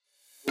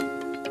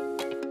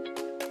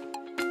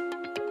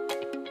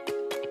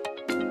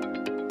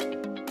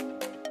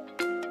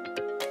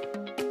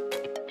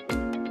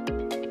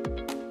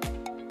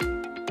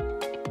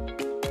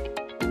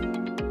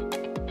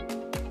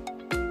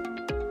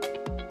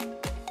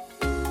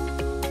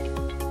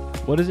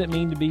What does it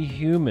mean to be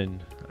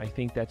human? I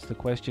think that's the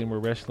question we're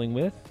wrestling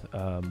with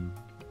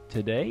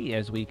today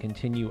as we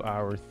continue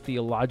our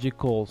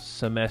theological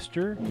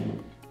semester.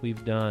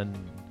 We've done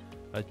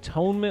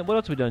atonement. What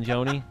else have we done,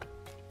 Joni?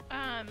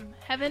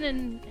 Heaven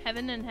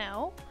and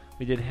hell.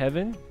 We did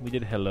heaven. We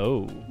did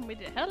hello. We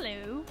did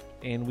hello.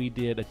 And we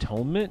did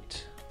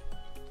atonement.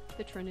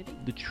 The Trinity.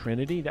 The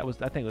Trinity. I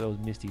think that was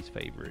Misty's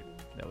favorite.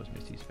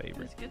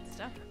 That's good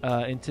stuff.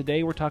 And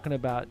today we're talking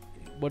about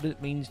what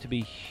it means to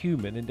be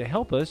human. And to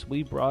help us,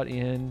 we brought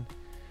in,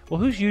 well,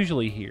 who's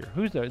usually here?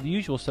 Who's the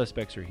usual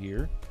suspects are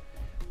here.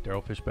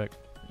 Daryl Fishbeck.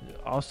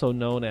 Also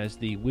known as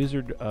the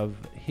Wizard of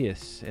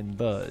Hiss and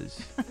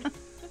Buzz.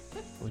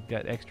 We've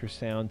got extra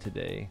sound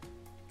today.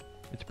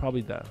 It's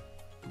probably the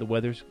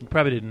weather's. You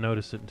probably didn't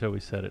notice it until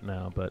we said it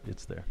now, but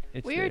it's there.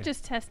 We are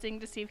just testing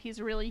to see if he's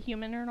really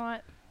human or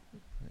not.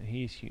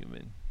 He's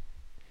human.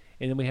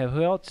 And then we have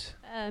who else?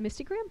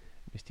 Misty Graham.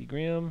 Misty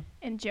Graham.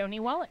 And Joni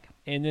Wallach.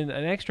 And then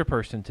an extra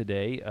person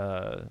today,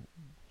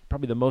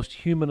 probably the most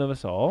human of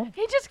us all.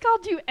 He just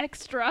called you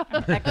extra.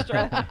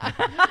 Extra.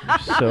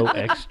 You're so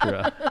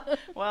extra.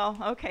 Well,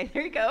 okay,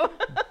 there you go.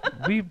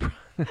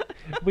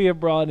 We have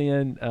brought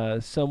in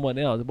someone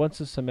else.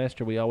 Once a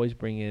semester, we always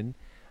bring in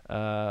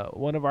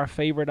one of our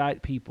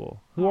favorite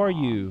people. Who are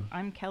you?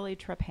 I'm Kelly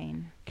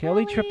Trepane.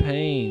 Kelly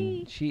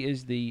Trepane. She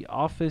is the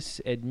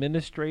office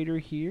administrator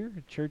here,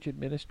 church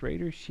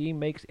administrator. She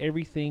makes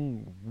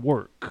everything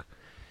work.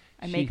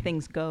 I make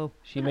things go.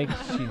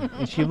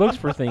 And she looks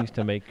for things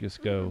to make us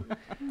go.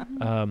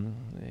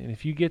 And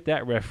if you get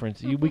that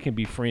reference, we can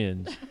be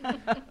friends.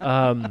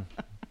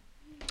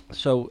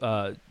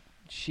 So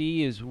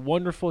she is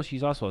wonderful.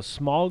 She's also a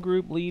small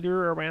group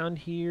leader around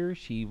here.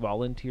 She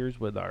volunteers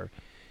with our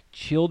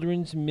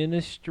children's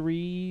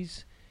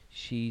ministries.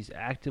 She's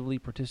actively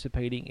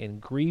participating in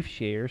Grief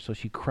Share, so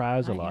she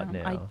cries a lot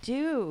now. I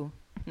do.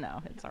 No,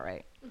 it's all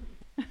right.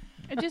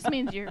 It just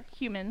means you're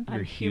human.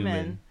 You're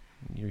human.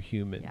 You're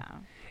human. Yeah.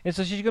 And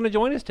so she's going to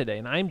join us today.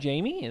 And I'm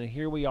Jamie, and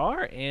here we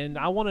are. And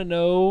I want to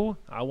know,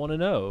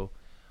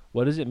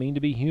 what does it mean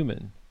to be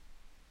human?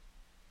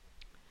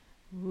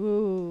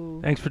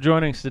 Ooh. Thanks for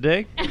joining us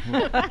today.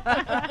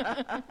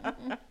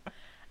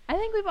 I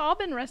think we've all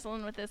been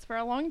wrestling with this for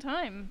a long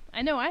time.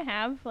 I know I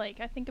have. I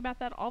think about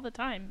that all the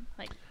time.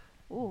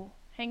 Ooh,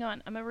 hang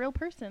on. I'm a real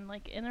person,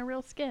 in a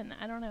real skin.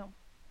 I don't know.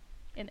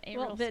 In a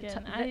real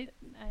skin.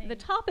 The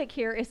topic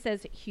here, it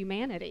says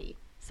humanity.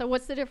 So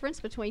what's the difference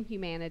between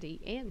humanity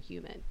and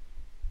human?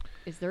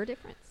 Is there a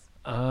difference?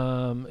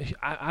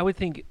 I would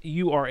think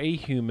you are a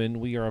human.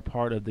 We are a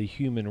part of the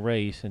human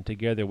race, and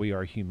together we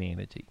are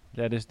humanity.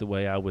 That is the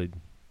way I would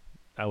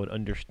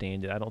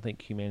understand it. I don't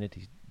think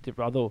humanity's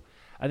different, although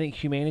I think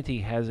humanity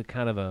has a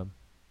kind of a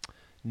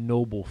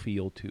noble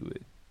feel to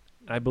it.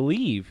 I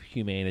believe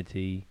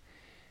humanity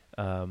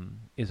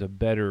is a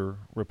better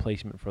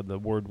replacement for the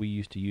word we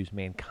used to use,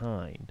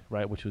 mankind,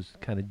 right, which was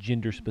kind of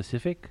gender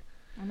specific.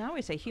 And now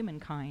we say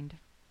humankind.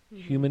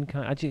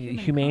 Humankind.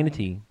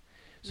 Humanity.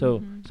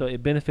 So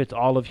it benefits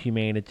all of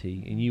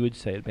humanity, and you would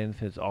say it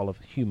benefits all of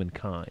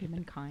humankind.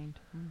 Humankind.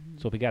 Mm-hmm.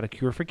 So if we got a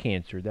cure for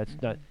cancer,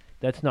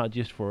 that's not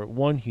just for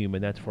one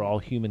human, that's for all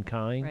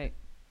humankind. Right.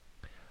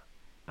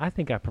 I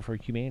think I prefer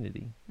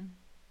humanity. Mm.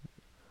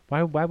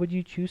 Why would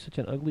you choose such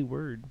an ugly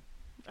word?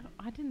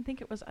 I didn't think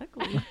it was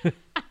ugly.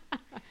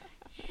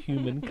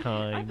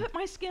 Humankind. I put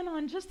my skin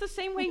on just the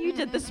same way you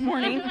did this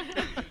morning.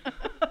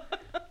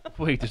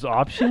 Wait, there's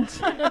options?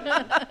 I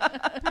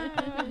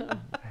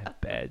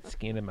have bad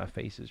skin and my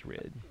face is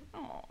red.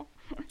 Aww.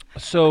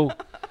 So,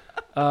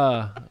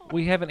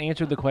 we haven't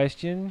answered the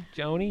question.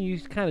 Joni, you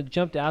kind of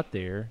jumped out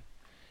there.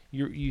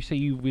 You say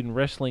you've been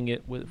wrestling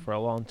it with for a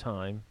long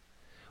time.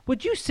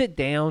 Would you sit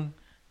down?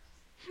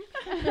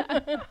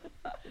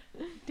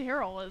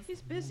 Daryl is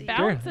He's busy.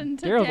 bouncing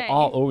today. Daryl's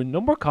all over.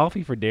 No more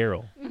coffee for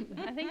Daryl.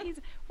 I think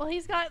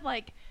he's got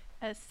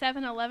a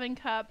 7-Eleven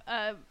cup,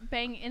 a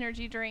Bang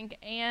energy drink,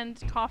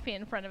 and coffee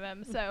in front of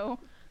him. So,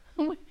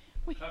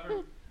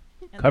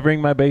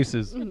 Covering my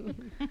bases.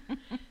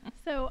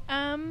 So,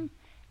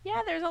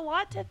 yeah, there's a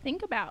lot to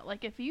think about.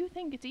 If you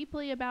think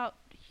deeply about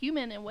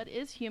human and what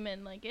is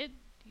human,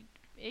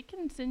 it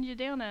can send you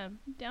down a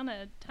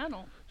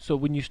tunnel. So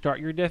when you start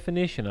your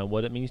definition on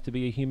what it means to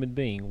be a human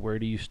being, where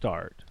do you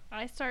start?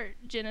 I start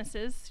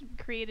Genesis,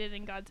 created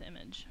in God's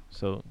image.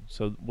 So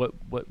what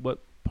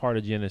part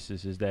of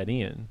Genesis is that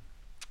in?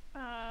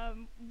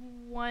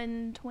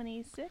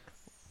 126.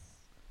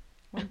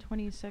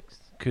 126.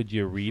 Could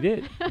you read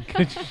it?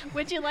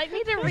 Would you like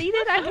me to read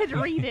it? I could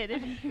read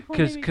it.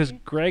 Because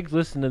Greg's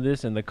listening to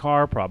this in the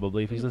car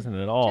probably, if he's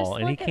listening at all,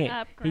 and he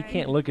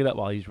can't look it up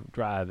while he's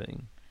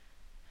driving.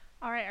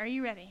 All right, are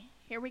you ready?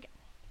 Here we go.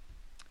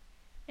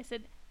 It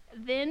said,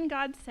 "Then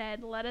God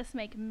said, 'Let us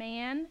make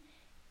man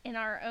in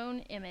our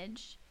own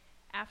image,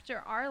 after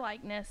our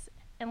likeness,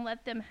 and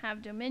let them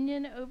have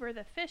dominion over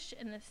the fish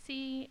in the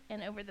sea,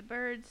 and over the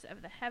birds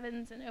of the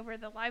heavens, and over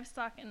the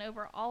livestock, and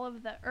over all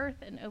of the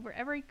earth, and over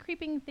every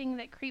creeping thing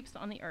that creeps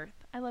on the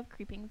earth.'" I love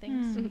creeping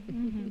things.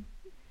 Mm-hmm.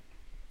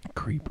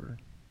 Creeper.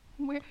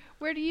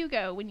 Where do you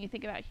go when you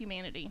think about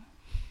humanity?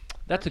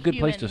 That's or a good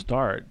place to human.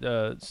 start.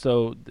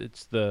 So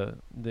it's the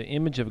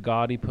image of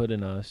God He put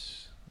in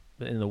us,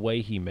 in the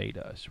way He made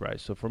us, right?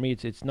 So for me,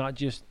 it's not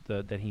just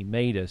that He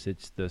made us;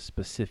 it's the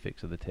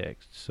specifics of the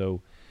text.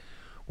 So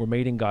we're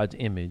made in God's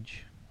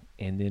image,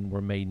 and then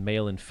we're made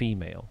male and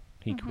female.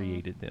 He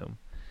created them,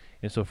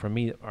 and so for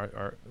me,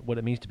 our what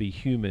it means to be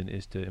human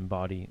is to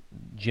embody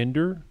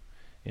gender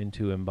and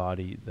to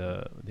embody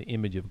the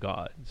image of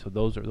God. So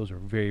those are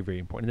very, very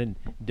important. And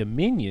then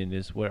dominion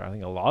is where I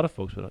think a lot of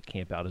folks would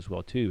camp out as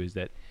well too. Is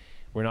that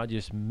we're not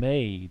just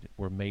made;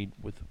 we're made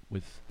with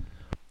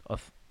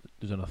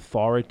there's an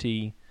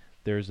authority.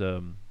 There's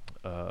a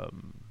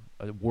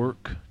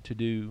work to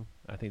do.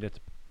 I think that's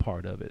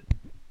part of it.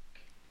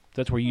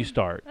 That's where you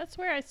start. That's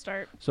where I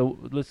start. So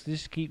let's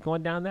just keep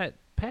going down that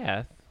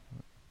path.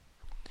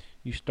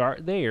 You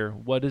start there.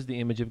 What does the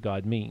image of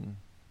God mean?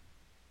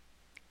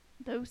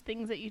 Those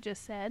things that you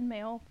just said,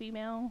 male,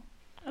 female.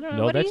 I don't know.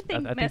 No, What do that's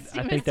you think, Misty?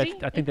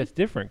 I think that's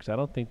different because I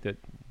don't think that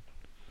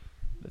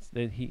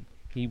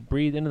he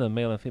breathed into the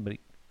male and female.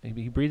 But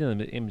he breathed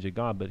into the image of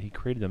God, but he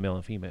created the male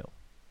and female.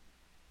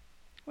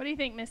 What do you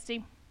think,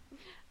 Misty?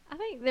 I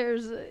think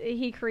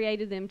he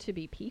created them to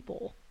be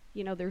people.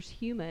 There's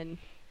human,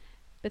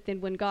 but then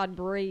when God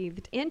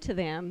breathed into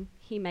them,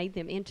 he made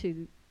them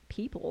into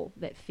people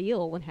that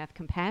feel and have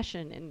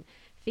compassion and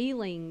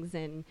feelings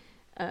and,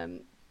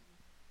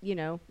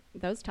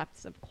 those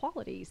types of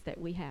qualities that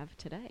we have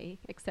today,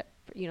 except,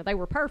 they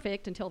were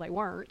perfect until they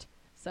weren't.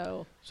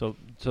 So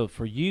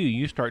for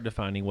you start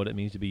defining what it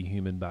means to be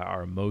human by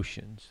our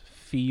emotions,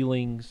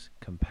 feelings,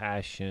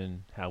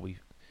 compassion, how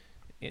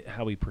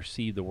we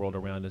perceive the world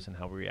around us and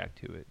how we react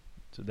to it.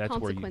 So that's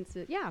where you...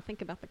 consequences. Yeah,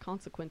 think about the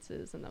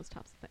consequences and those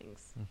types of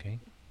things. Okay.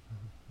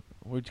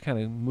 We're just kind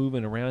of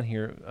moving around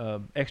here.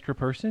 Extra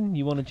person,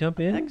 you want to jump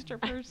in? Extra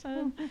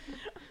person.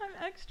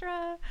 I'm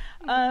extra.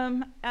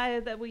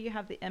 That we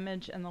have the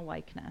image and the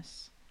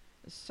likeness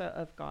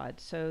of God.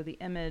 So the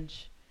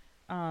image,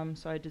 so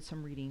I did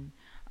some reading.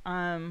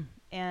 And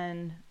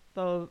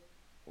the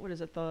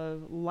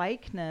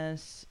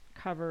likeness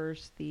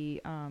covers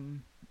the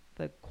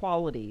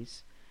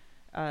qualities,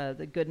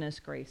 the goodness,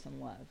 grace, and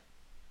love.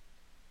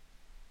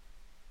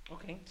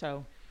 Okay.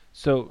 So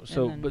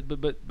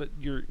but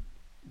you're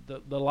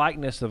the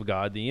likeness of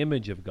God, the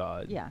image of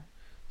God. yeah.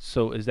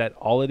 So is that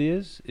all it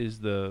is? Is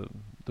the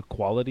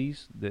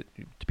qualities that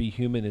to be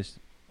human is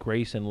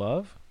grace and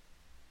love?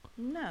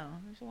 No,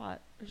 there's a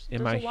lot. There's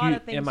Am a I lot hu-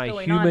 of things am I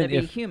going on human to be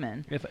if-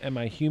 human. Am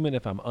I human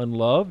if I'm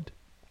unloved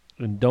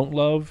and don't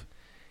love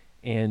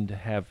and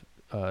have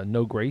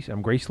no grace?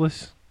 I'm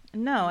graceless.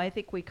 No, I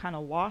think we kind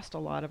of lost a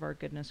lot of our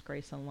goodness,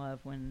 grace, and love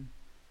when,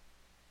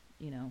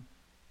 in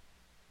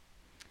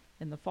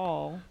the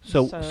fall.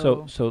 So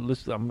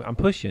listen, I'm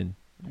pushing.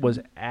 Was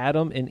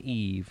Adam and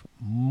Eve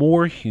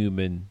more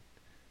human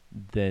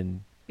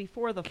than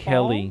before the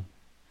Kelly? fall?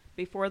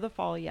 Before the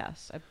fall,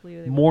 yes, I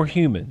believe they More were.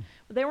 human.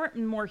 They weren't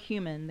more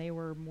human. They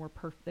were more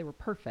They were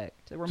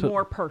perfect. They were So-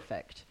 more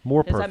perfect.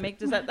 More Does perfect. that make?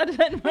 Does that? They were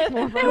perfect. They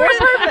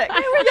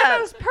were Yes. the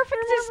most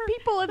perfectest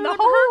people in They're the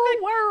the whole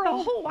perfect- world.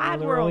 The whole Well, wide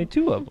there were only world.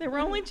 two of them. There were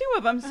only two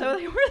of them, so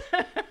they were.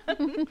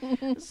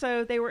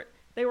 So they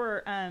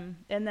were, and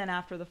then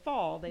after the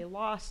fall, they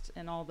lost,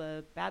 and all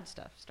the bad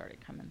stuff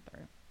started coming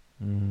through.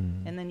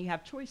 Mm. And then you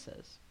have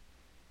choices.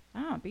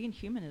 Being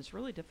human is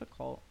really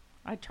difficult.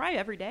 I try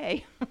every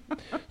day.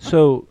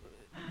 So,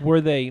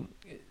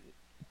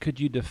 could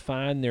you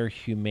define their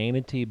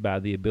humanity by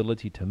the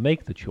ability to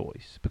make the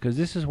choice? Because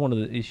this is one of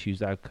the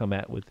issues I've come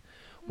at with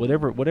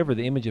whatever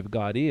the image of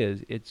God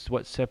is, it's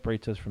what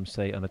separates us from,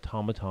 say, an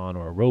automaton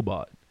or a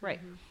robot. Right.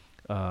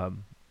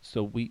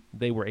 So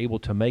they were able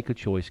to make a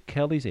choice.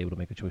 Kelly's able to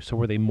make a choice. So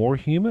were they more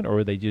human, or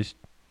were they just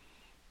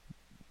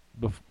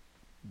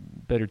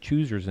better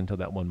choosers until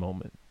that one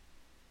moment?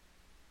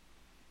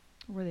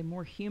 Were they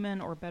more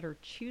human or better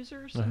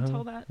choosers Uh-huh.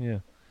 until that Yeah.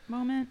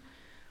 moment?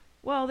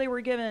 Well, they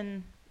were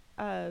given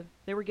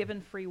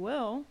free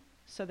will,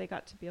 so they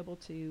got to be able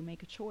to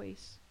make a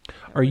choice.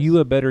 Are you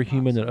a better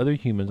human than other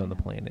humans on the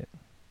planet?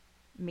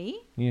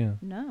 Me? Yeah.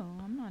 No,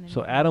 I'm not.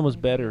 So anything Adam was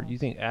like anybody better. Do you else.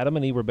 think Adam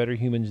and Eve were better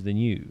humans than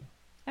you?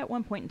 At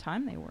one point in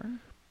time they were?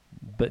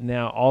 But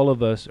now all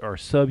of us are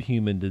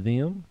subhuman to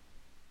them.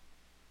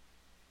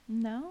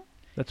 No.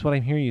 That's what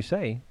I'm hearing you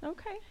say.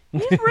 Okay.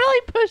 He's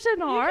really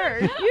pushing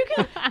hard. You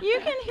can hear Kelly's me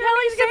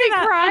gonna say be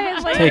that.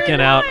 crying later. Taking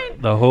out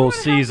Fine. the whole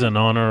season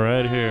on her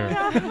right here.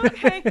 Yeah,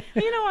 okay.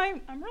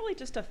 I'm really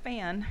just a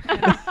fan.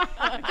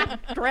 I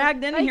get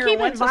dragged in They here keep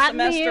once a inviting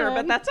me semester, but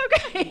in. that's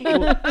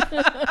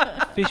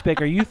okay.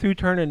 Fishback, are you through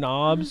turning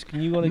knobs?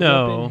 Can you want to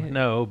No, jump in?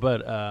 no,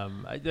 but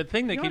the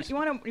thing that you keeps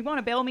want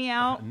to bail me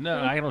out? No,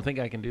 I don't think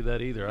I can do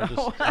that either.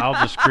 I'll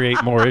just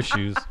create more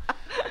issues.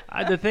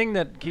 The thing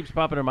that keeps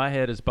popping in my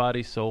head is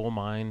body, soul,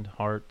 mind,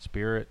 heart,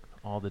 spirit,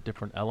 all the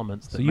different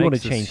elements. That So you want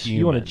to makes us change?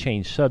 You want to human.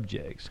 change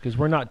subjects because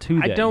we're not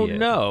to I that don't yet.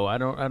 know. I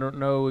don't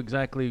know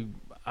exactly.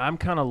 I'm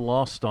kind of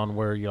lost on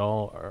where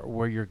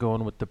you're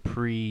going with the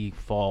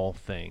pre-fall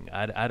thing.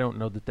 I don't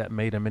know that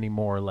made him any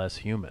more or less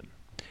human.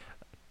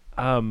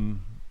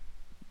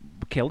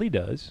 Kelly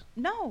does.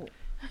 No.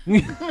 No,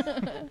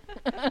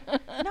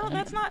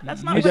 that's not You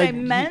what I said-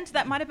 meant.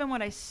 That might have been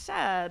what I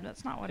said.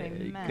 That's not what I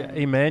meant.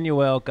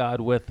 Emmanuel,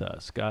 God with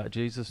us.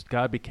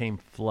 God became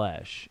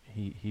flesh.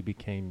 He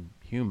became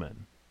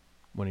human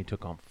when he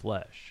took on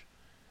flesh.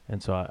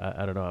 And so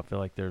I don't know. I feel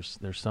like there's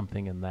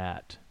something in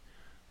that.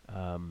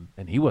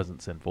 And he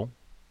wasn't sinful.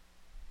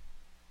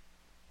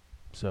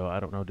 So I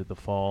don't know. Did the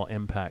fall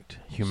impact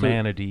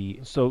humanity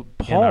So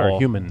in our Paul,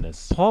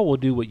 humanness? Paul will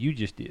do what you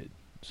just did.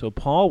 So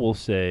Paul will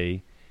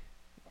say,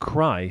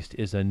 Christ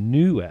is a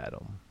new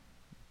Adam.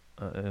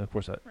 And of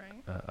course,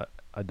 Right.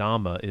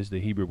 Adama is the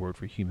Hebrew word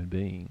for human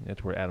being.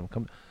 That's where Adam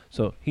comes.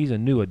 So he's a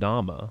new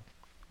Adama.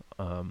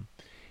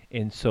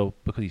 And so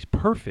because he's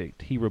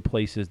perfect, he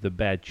replaces the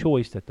bad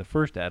choice that the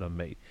first Adam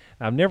made.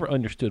 Now, I've never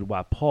understood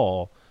why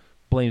Paul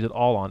blames it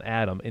all on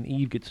Adam, and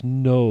Eve gets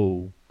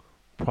no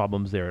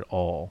problems there at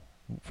all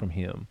from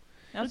him.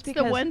 That's That's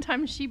the one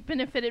time she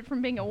benefited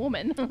from being a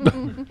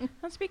woman.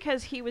 That's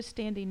because he was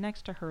standing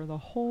next to her the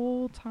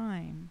whole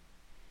time.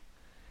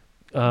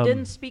 Um,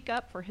 Didn't speak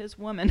up for his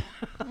woman.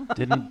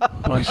 Didn't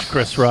punch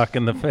Chris Rock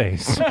in the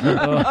face.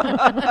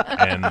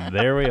 And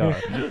there we are.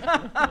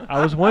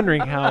 I was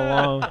wondering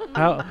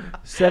how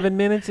 7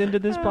 minutes into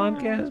this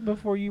podcast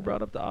before you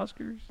brought up the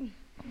Oscars.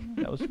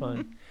 That was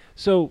fun.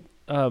 So,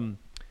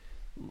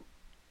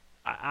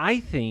 I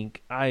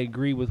think I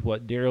agree with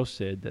what Daryl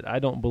said, that I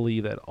don't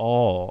believe at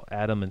all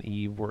Adam and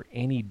Eve were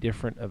any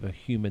different of a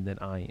human than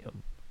I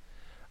am.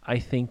 I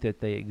think that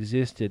they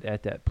existed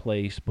at that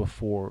place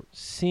before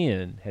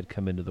sin had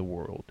come into the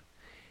world.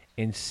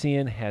 And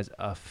sin has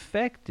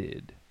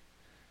affected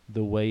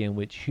the way in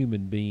which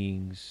human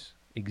beings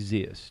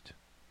exist.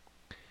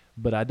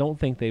 But I don't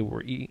think they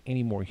were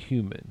any more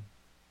human.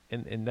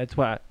 And that's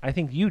why I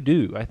think you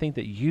do. I think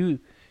that you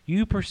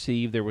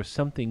perceive there was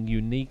something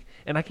unique.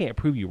 And I can't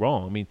prove you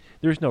wrong. I mean,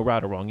 there's no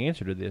right or wrong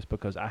answer to this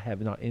because I have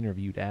not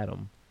interviewed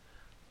Adam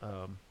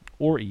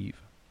or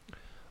Eve.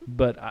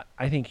 But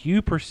I think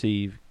you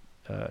perceive,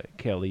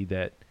 Kelly,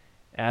 that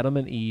Adam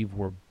and Eve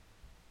were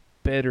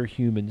better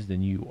humans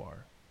than you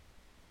are.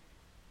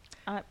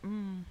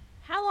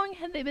 How long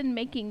had they been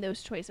making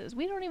those choices?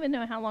 We don't even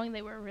know how long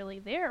they were really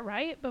there,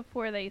 right?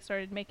 Before they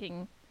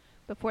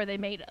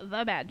made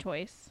the bad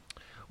choice.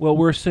 Well,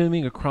 we're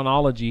assuming a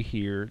chronology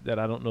here that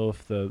I don't know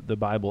if the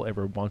Bible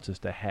ever wants us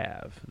to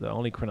have. The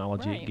only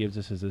chronology Right. it gives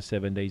us is the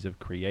 7 days of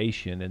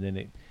creation, and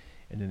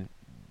then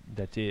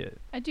that's it.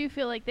 I do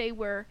feel like they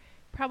were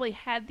probably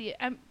had the.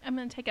 I'm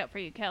going to take up for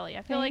you, Kelly.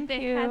 I feel like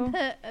Thank they you. had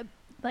the.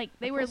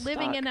 They I were feel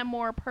living stuck. in a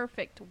more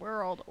perfect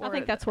world. Or I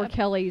think that's where a-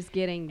 Kelly's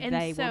getting and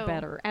they so- were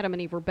better. Adam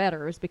and Eve were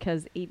better is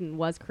because Eden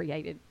was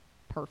created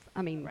perfect.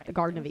 I mean, Right. the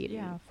Garden of Eden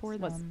Yeah, for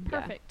was them.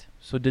 yeah. perfect.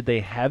 So did they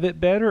have it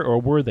better,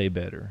 or were they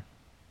better?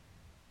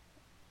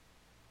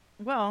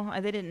 Well,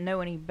 they didn't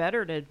know any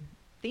better to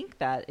think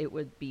that it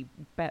would be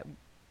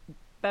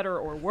better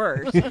or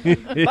worse. But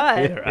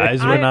Their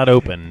eyes were not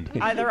opened.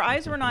 their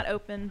eyes were not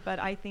open, but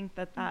I think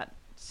that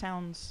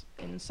sounds,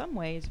 in some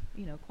ways,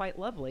 quite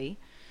lovely.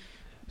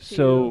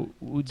 So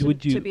to,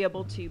 would you? to be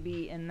able to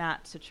be in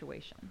that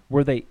situation?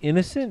 Were they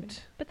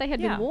innocent? But they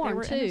had Yeah, been they warned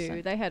were too.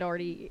 innocent. They had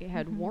already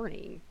had Mhm.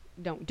 warning.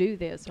 Don't do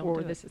this, Don't or do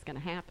it. this is going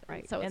to happen.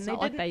 Right. So And it's they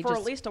not like didn't they for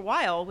just at least a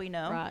while. We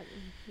know, right.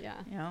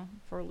 Yeah.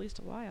 for at least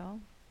a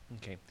while.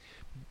 Okay.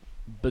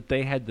 But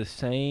they had the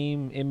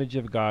same image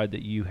of God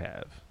that you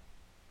have.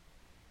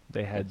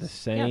 They had the Yes.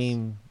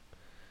 same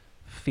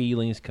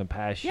feelings,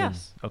 compassion.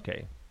 Yes.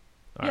 Okay.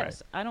 All right.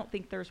 Yes, I don't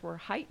think theirs were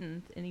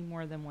heightened any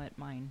more than what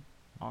mine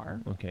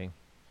are. Okay.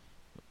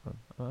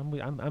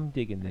 I'm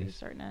digging Are you this.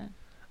 starting to?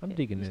 I'm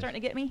digging you this.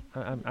 starting to get me?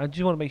 I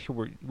just want to make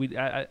sure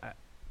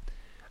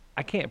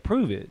I can't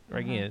prove it Uh-huh.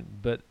 again,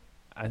 but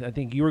I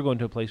think you were going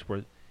to a place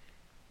where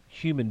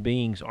human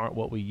beings aren't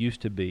what we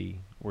used to be.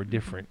 We're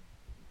different.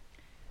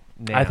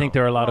 Now. I think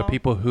there are a lot of Well,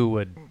 people who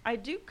would I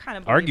do kind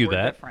of Argue believe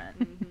we're that.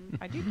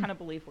 different. I do kind of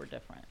believe we're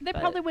different. They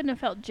but- probably wouldn't have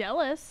felt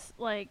jealous,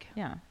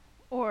 Yeah.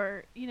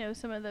 or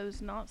some of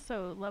those not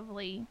so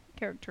lovely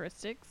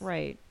characteristics.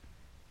 Right.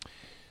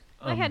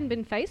 They hadn't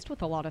been faced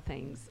with a lot of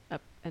things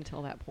up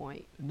until that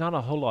point. Not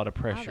a whole lot of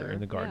pressure Either, in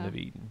the Garden yeah. of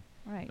Eden.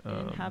 Right. They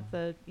didn't have Um,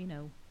 the,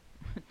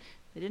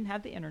 they didn't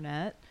have the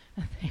internet.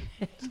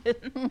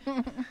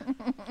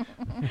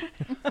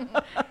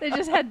 They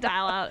just had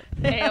dial out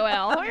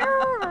AOL.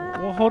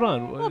 Well, hold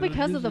on. Well,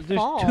 because of the There's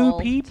fall, two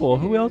people.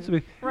 Who else?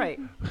 too. Right.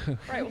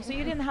 Right. Well, so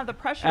you didn't have the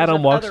pressure.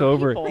 Adam walks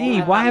over.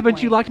 Eve, why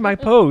haven't you liked my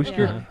post?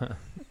 Yeah.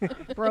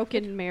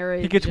 Broken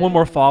marriage. He gets one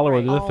more and follower.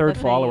 Right. There's a all third the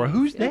follower. things.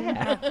 Who's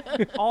Yeah.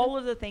 that? all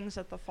of the things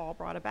that the fall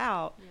brought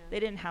about? Yeah. They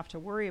didn't have to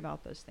worry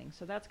about those things.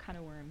 So that's kind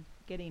of where I'm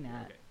getting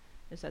at. Okay.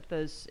 Is that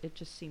those? It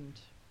just seemed.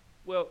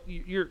 Well,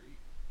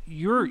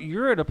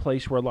 you're at a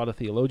place where a lot of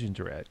theologians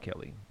are at,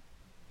 Kelly,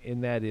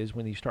 and that is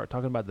when you start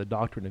talking about the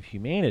doctrine of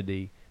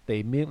humanity, they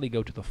immediately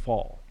go to the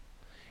fall,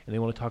 and they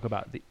want to talk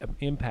about the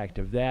impact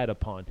of that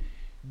upon.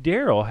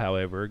 Daryl,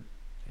 however,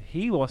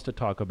 he wants to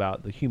talk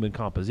about the human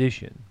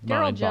composition,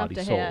 Daryl mind, jumped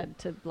body, soul. ahead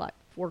to like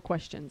 4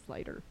 questions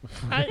later.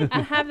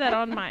 I have that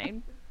on my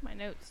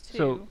notes too.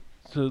 So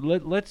So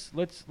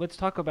let's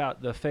talk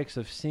about the effects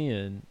of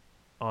sin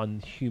on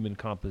human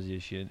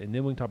composition, and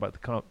then we can talk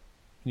about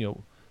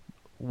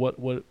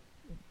what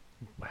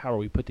how are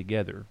we put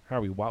together? How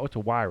are we? What's the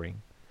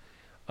wiring?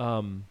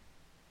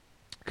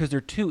 Because there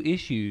are two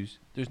issues.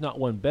 There's not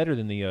one better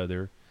than the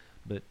other,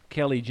 but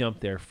Kelly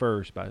jumped there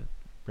first by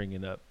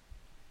bringing up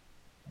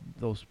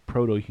those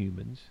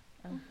proto-humans.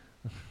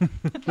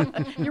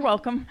 You're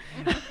welcome.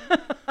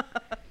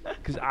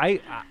 Because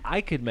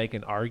I could make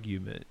an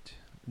argument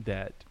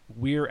that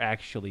we're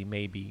actually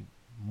maybe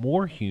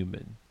more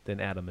human than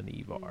Adam and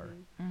Eve are,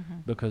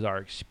 because our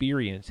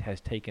experience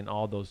has taken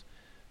all those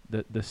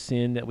the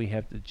sin that we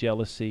have, the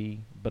jealousy,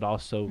 but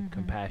also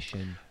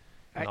compassion,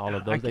 and all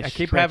of those. I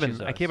keep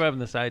having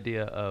this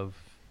idea of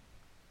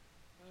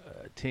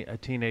a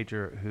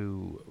teenager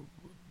who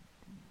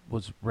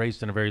was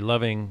raised in a very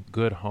loving,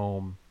 good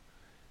home,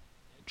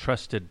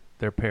 trusted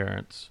their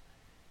parents,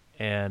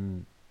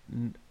 and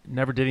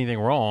never did anything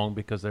wrong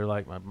because they're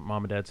like, my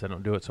mom and dad said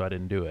don't do it, so I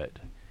didn't do it.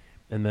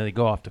 And then they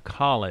go off to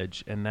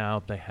college, and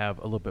now they have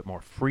a little bit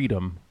more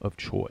freedom of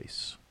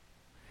choice.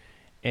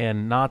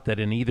 And not that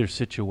in either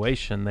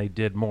situation they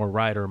did more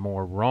right or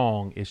more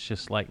wrong. It's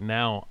just like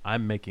now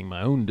I'm making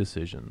my own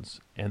decisions,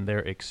 and they're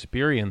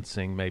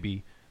experiencing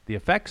maybe the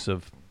effects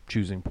of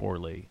choosing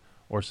poorly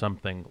or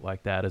something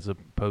like that, as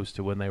opposed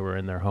to when they were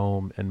in their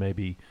home and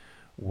maybe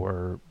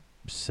were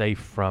safe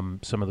from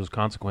some of those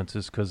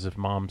consequences, because if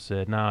mom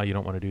said, no, you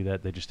don't want to do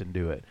that, they just didn't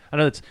do it. I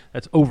know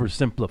that's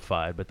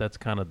oversimplified, but that's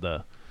kind of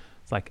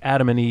it's like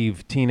Adam and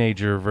Eve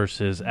teenager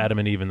versus Adam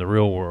and Eve in the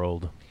real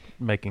world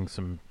making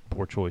some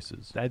poor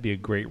choices. That'd be a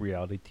great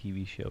reality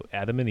TV show,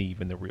 Adam and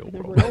Eve in the real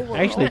world. real world.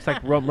 Actually, it's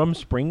like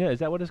Rumspringa. Is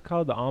that what it's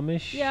called? The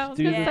Amish? Yeah, I was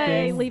do going to the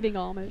say thing? leaving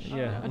Amish.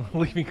 Yeah,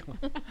 leaving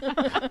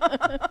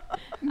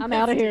I'm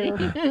out of here.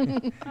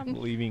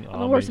 leaving I'm going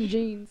to wear some Amish.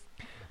 jeans.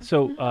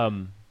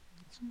 So,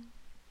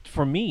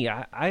 for me,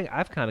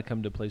 I've kind of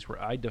come to a place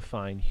where I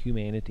define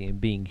humanity and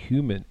being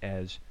human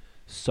as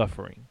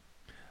suffering.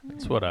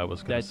 That's what I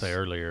was going to say That's-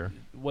 earlier.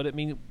 What it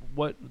mean?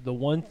 What the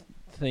one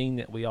thing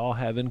that we all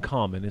have in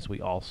common is we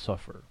all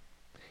suffer,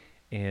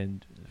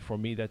 and for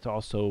me, that's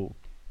also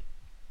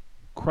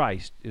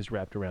Christ is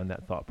wrapped around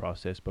that thought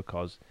process,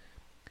 because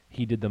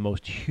he did the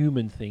most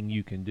human thing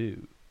you can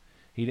do.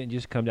 He didn't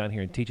just come down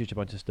here and teach us a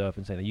bunch of stuff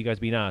and say, "Now you guys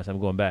be nice, I'm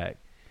going back."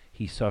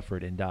 He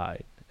suffered and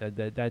died.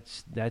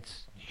 That's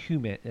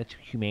human. That's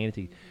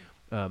humanity.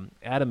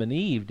 Adam and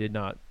Eve did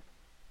not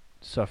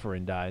suffer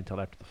and die until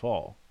after the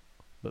fall,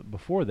 but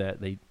before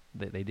that, they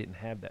didn't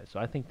have that. So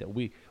I think that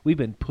we've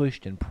been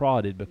pushed and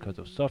prodded because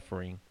of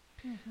suffering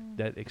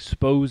that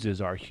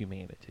exposes our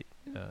humanity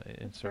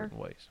in certain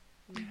ways.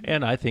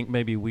 And I think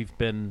maybe we've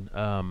been,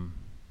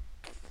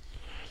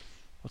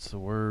 what's the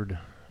word?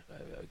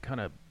 Kind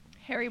of,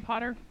 Harry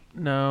Potter.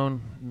 no,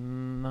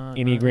 not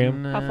Enneagram?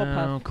 No,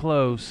 Hufflepuff.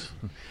 close.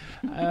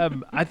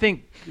 I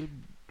think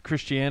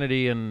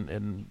Christianity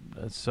and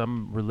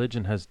some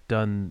religion has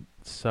done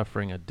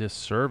suffering a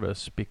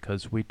disservice,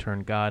 because we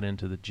turn God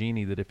into the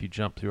genie that if you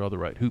jump through all the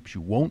right hoops,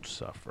 you won't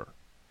suffer.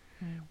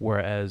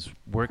 Whereas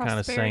we're kind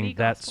of Prosperity saying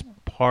that's gospel.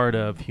 part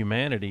of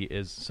humanity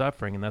is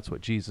suffering, and that's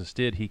what Jesus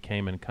did. He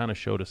came and kind of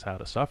showed us how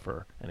to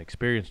suffer and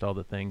experienced all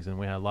the things. And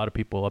we had a lot of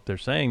people up there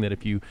saying that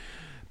if you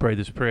pray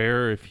this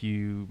prayer, if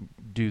you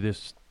do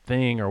this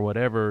thing or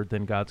whatever,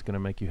 then God's going to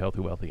make you healthy,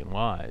 wealthy, and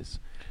wise.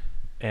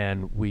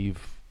 And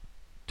we've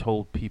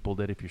told people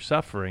that if you're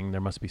suffering,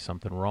 there must be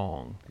something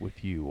wrong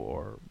with you,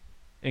 or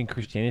And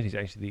Christianity is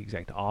actually the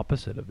exact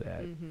opposite of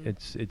that. Mhm.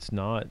 It's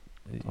not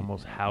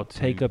almost how to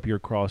take up your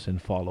cross and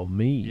follow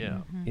me.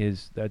 Yeah.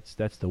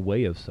 That's the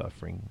way of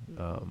suffering.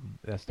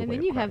 That's the And way. then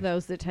of you have Christ.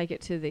 those that take it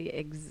to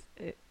the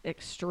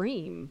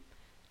extreme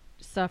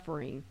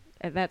suffering.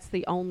 That's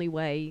the only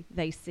way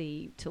they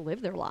see to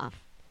live their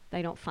life.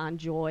 They don't find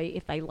joy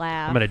if they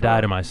laugh. I'm going to die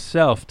or- to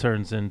myself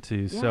turns into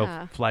Yeah.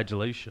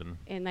 self-flagellation.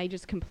 and they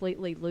just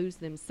completely lose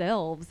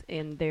themselves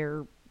in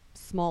their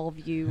small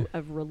view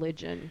of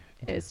religion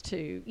as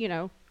to,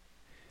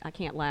 I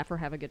can't laugh or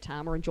have a good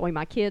time or enjoy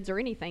my kids or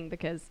anything,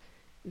 because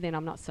then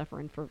I'm not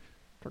suffering for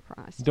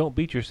Christ. Don't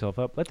beat yourself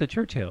up. Let the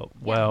church help.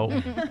 Well,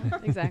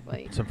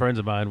 Exactly. some friends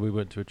of mine, we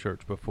went to a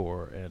church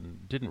before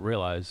and didn't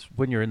realize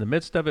when you're in the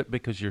midst of it,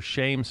 because your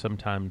shame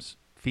sometimes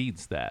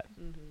feeds that.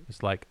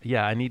 It's like,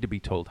 yeah, I need to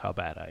be told how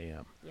bad I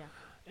am. Yeah.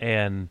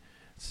 And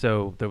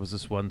so there was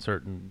this one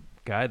certain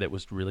guy that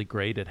was really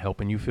great at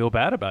helping you feel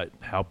bad about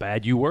how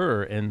bad you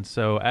were. And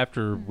so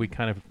after we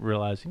kind of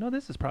realized,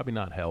 this is probably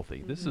not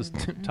healthy. This is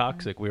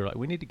toxic. We were like,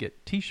 we need to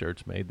get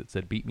T-shirts made that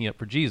said, "Beat me up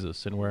for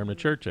Jesus," and wear them to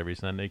church every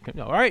Sunday.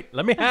 All right,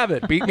 let me have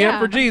it. Beat me up Yeah.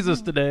 for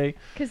Jesus today.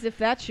 Because if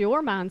that's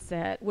your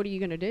mindset, what are you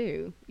going to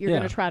do? You're Yeah.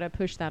 going to try to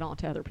push that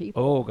onto other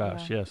people. Oh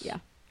gosh, yes. Yeah.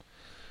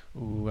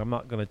 Ooh, I'm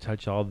not going to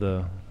touch all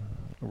the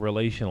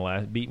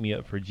relational beat me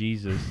up for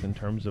Jesus in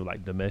terms of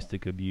like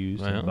domestic abuse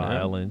Well, and yeah.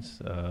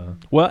 violence.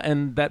 Well,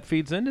 and that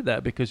feeds into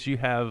that, because you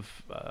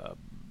have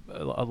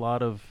a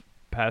lot of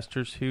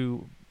pastors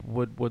who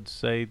would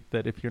say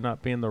that if you're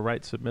not being the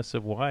right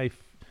submissive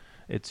wife,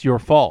 it's your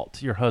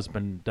fault. Your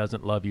husband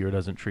doesn't love you or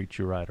doesn't treat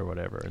you right or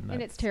whatever.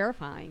 And it's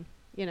terrifying.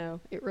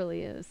 It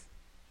really is.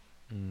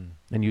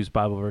 And use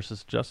Bible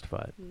verses to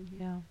justify it.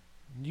 Yeah.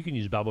 You can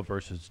use Bible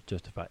verses to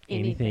justify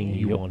Anything. anything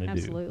you Yep. want to do.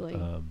 Absolutely.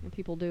 And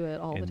people do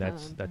it all and the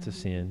that's time. that's a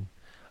sin.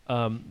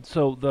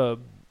 So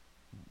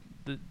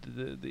the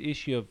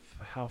issue of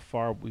how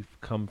far we've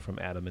come from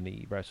Adam and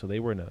Eve, right? So they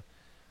were in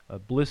a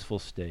blissful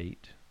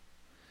state,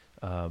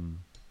 and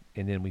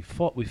then we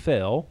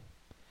fell.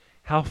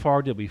 How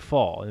far did we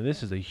fall? And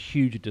this is a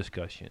huge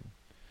discussion.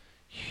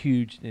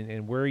 Huge,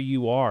 and where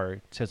you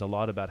are says a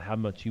lot about how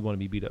much you want to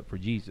be beat up for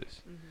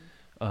Jesus.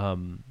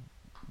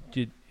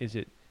 Is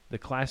it the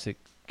classic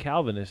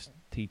Calvinist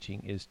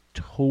teaching is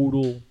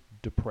total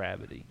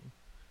depravity?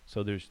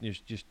 So there's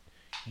just,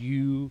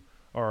 you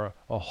are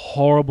a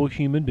horrible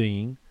human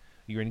being.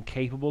 You're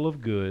incapable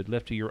of good.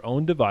 Left to your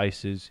own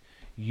devices,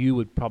 you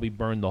would probably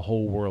burn the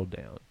whole world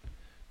down.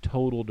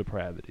 Total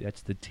depravity.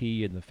 That's the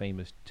T in the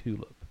famous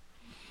tulip.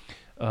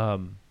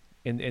 And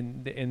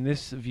in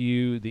this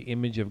view, the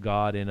image of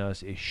God in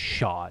us is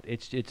shot.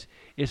 It's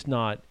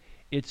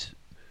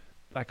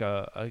like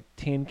a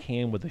tin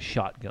can with a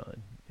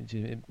shotgun. It's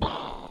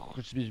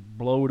just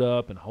blowed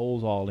up and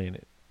holes all in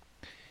it.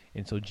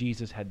 And so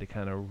Jesus had to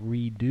kind of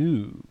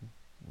remake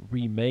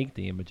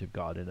the image of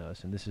God in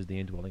us, and this is the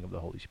indwelling of the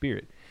Holy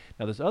Spirit.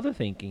 Now, there's other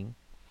thinking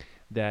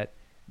that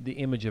the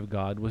image of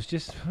God was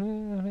just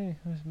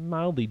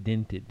mildly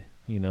dented.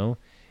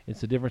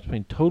 It's the difference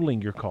between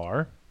totaling your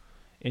car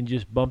and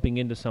just bumping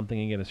into something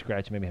and getting a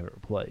scratch and maybe have it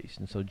replaced.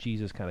 And so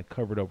Jesus kind of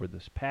covered over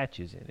those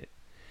patches in it.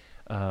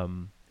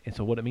 And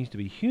so what it means to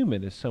be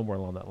human is somewhere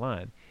along that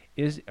line.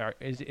 Is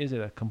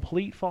it a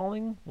complete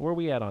falling? Where are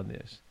we at on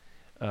this?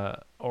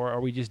 Or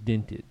are we just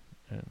dented?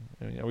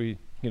 Are we,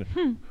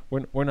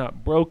 we're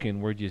not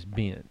broken, we're just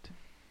bent.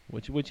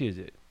 Which is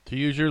it? To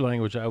use your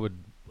language, I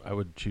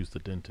would choose the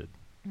dented.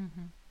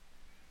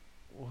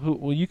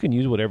 Well, you can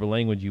use whatever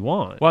language you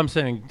want. Well, I'm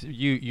saying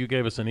you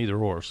gave us an either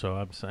or, so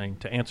I'm saying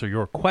to answer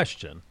your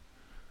question,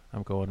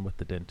 I'm going with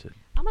the dented.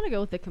 I'm going to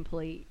go with the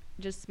complete,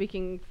 just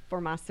speaking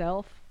for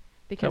myself.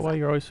 Is that why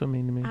you're always so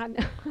mean to me? I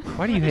know.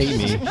 Why do you hate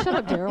me? Shut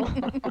up, Daryl.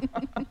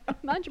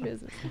 Mind your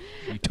business.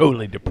 You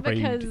totally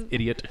depraved Because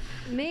idiot.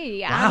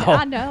 Me, Wow.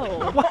 I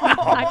know.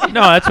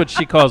 No, that's what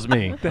she calls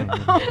me.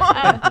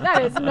 That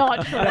is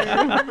not true.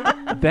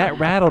 That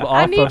rattled off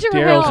I need of your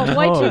Daryl's help tongue.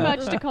 way too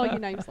much to call you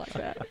names like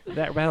that.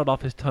 That rattled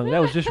off his tongue. That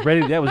was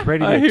ready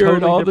to I hear it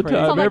totally all the depraved.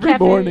 It's time, on every that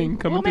caffeine. morning,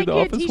 coming We'll through the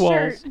make you a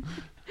office t-shirt. walls.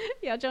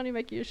 Yeah, Johnny,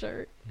 make you a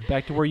shirt.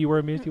 Back to where you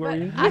were, Misty. Where were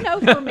you? I know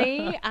for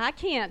me, I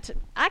can't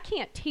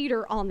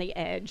teeter on the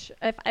edge.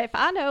 If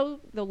I know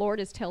the Lord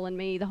is telling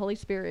me, the Holy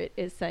Spirit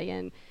is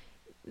saying,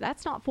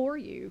 that's not for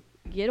you.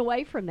 Get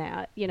away from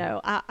that.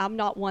 I'm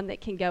not one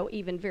that can go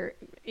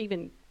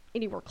even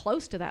anywhere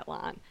close to that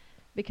line,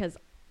 because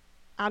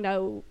I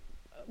know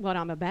what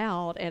I'm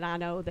about, and I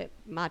know that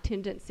my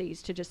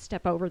tendencies to just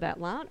step over that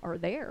line are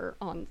there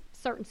on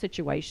certain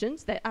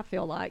situations that I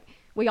feel like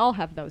we all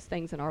have those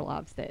things in our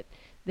lives that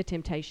the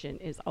temptation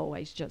is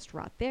always just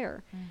right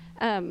there.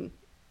 And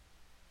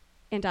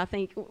I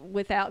think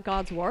without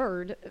God's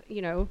word,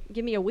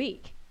 give me a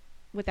week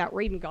without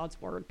reading God's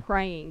word,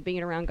 praying,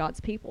 being around God's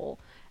people.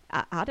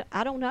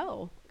 I don't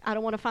know. I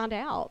don't want to find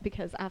out,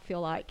 because I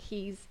feel like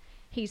he's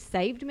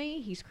saved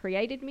me. He's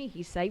created me.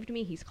 He saved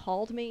me. He's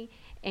called me.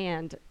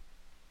 And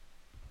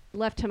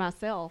left to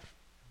myself,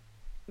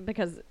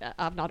 because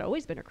I've not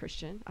always been a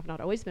Christian. I've not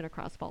always been a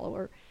Christ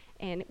follower.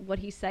 And what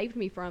he saved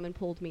me from and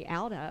pulled me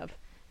out of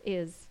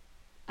is,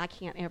 I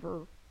can't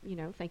ever,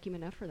 thank him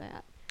enough for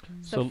that.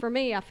 So for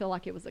me, I feel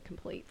like it was a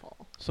complete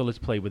fall. So let's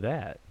play with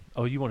that.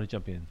 Oh, you want to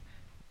jump in?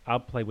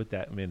 I'll play with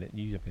that in a minute.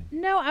 You jump in.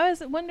 No, I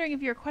was wondering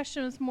if your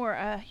question was more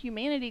a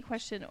humanity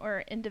question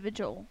or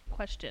individual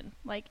question.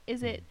 Like, is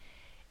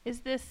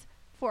this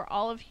for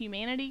all of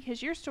humanity?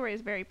 Because your story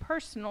is very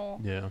personal.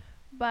 Yeah.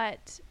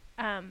 But,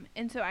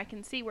 and so I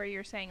can see where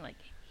you're saying, like,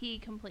 he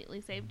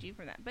completely saved you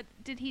from that. But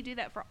did he do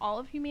that for all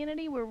of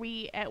humanity? Were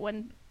we at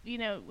one,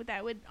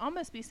 that would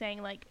almost be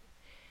saying, like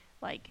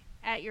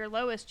at your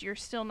lowest, you're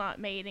still not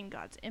made in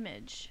God's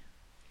image.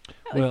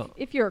 Well,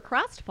 if you're a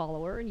Christ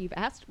follower and you've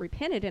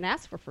repented and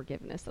asked for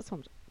forgiveness, that's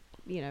what,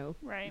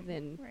 Right.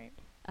 then Right.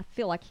 I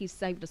feel like he's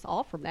saved us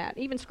all from that.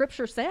 Even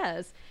Scripture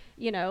says,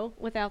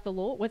 without the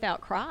Lord,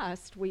 without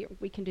Christ, we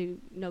can do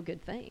no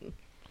good thing.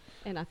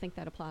 And I think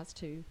that applies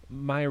to...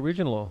 my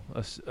original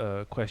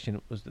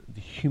question was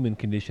the human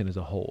condition as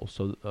a whole.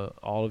 So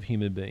all of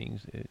human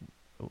beings,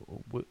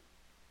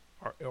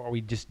 are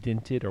we just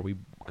dented? Or are we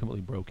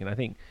completely broken? I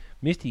think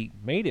Misty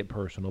made it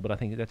personal, but I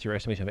think that's your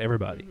estimation of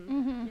everybody.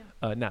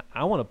 Mm-hmm. Now,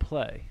 I want to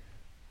play.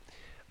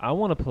 I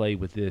want to play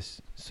with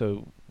this.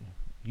 So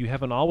you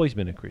haven't always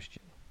been a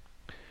Christian.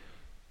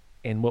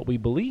 And what we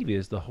believe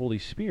is the Holy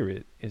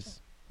Spirit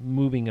is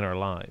moving in our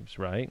lives,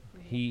 right?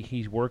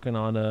 He's working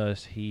on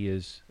us. He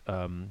is,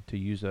 to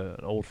use an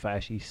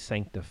old-fashioned, he's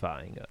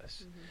sanctifying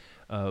us.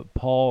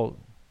 Paul...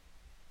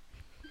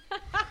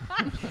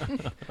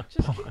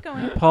 Just keep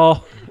going.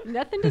 Paul...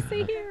 Nothing to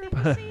see here.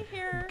 See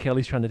here.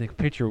 Kelly's trying to take a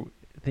picture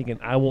thinking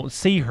I won't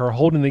see her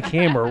holding the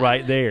camera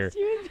right there.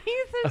 She was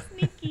being so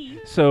sneaky.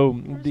 So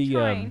was the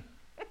trying.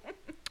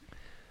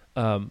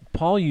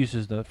 Paul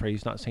uses the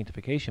phrase not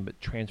sanctification but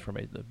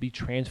transformation. Be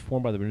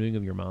transformed by the renewing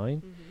of your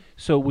mind. Mm-hmm.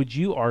 So would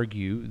you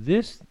argue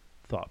this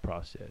thought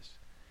process?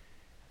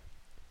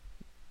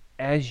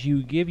 As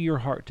you give your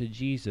heart to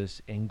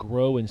Jesus and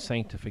grow in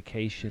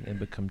sanctification and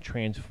become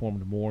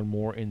transformed more and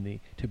more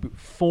to be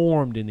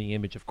formed in the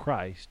image of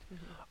Christ,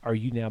 are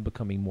you now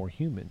becoming more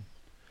human?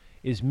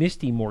 Is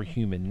Misty more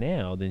human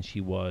now than she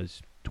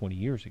was 20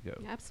 years ago?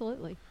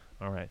 Absolutely.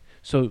 All right.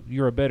 So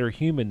you're a better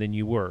human than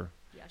you were.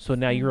 Yes. So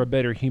now you're a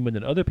better human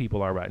than other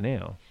people are right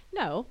now.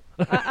 No,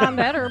 I'm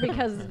better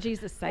because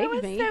Jesus That saved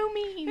was me. so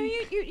mean.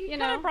 You kind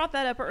know? of brought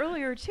that up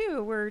earlier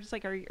too, where it's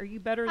like, are you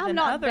better I'm than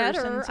not others?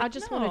 better. And it's I like,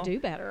 just no. want to do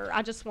better.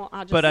 I just But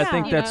I Yeah.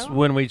 think you that's know,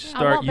 when we I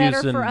start want better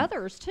using. for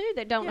others too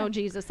that don't Yeah. know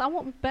Jesus. I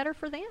want better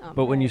for them.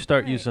 But when you Right,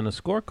 start right. using a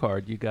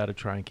scorecard, you got to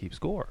try and keep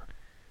score,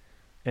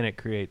 and it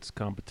creates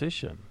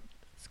competition.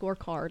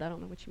 Scorecard. I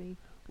don't know what you mean.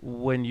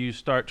 When you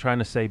start trying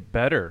to say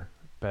better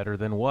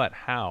than what,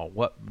 how,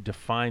 what,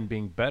 define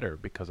being better.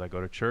 Because I go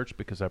to church,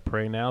 because I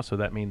pray now, so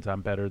that means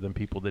I'm better than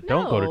people that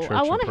don't go to church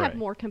I want and to pray. have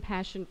more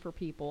compassion for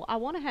people. I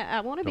want to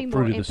The be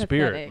fruit more of the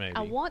Spirit, empathetic. I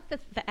maybe. want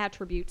the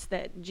attributes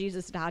that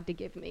Jesus died to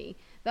give me.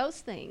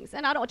 Those things,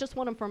 and I don't just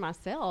want them for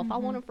myself. I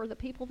want them for the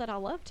people that I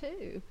love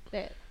too.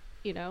 That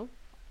aren't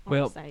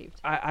Well,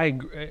 saved. I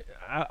agree.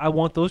 I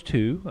want those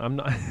too. I'm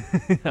not.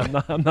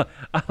 I'm not.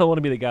 I don't want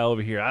to be the guy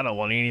over here. I don't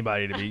want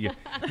anybody to be.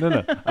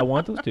 No. I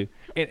want those two.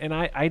 And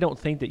I don't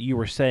think that you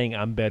were saying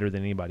I'm better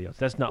than anybody else.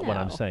 That's not what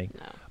I'm No, saying.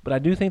 no. But I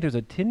do think there's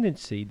a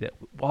tendency that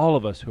all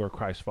of us who are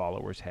Christ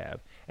followers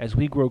have. As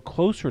we grow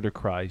closer to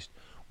Christ,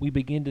 we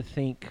begin to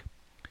think,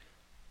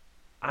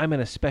 I'm in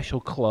a special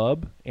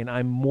club and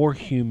I'm more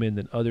human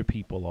than other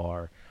people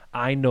are.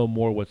 I know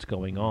more what's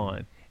going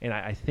on. And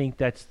I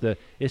think it's the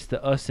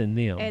us and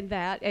them. And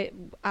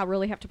I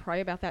really have to pray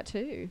about that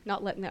too.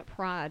 Not letting that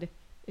pride.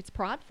 It's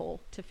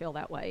prideful to feel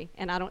that way,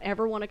 and I don't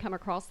ever want to come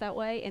across that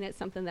way. And it's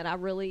something that I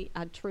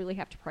truly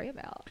have to pray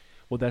about.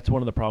 Well, that's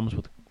one of the problems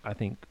with, I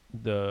think,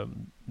 the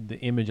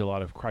image a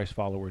lot of Christ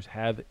followers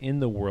have in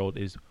the world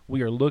is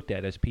we are looked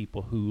at as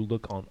people who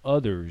look on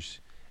others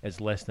as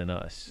less than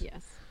us.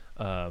 Yes.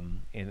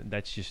 And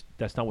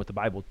that's not what the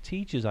Bible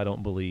teaches, I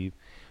don't believe,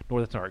 nor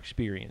that's our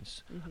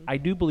experience. Mm-hmm. I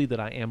do believe that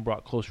I am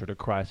brought closer to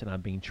Christ and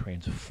I'm being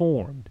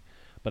transformed,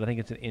 but I think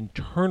it's an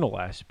internal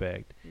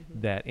aspect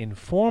that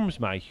informs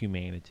my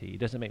humanity. It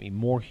doesn't make me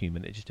more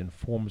human, it just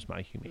informs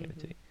my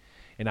humanity.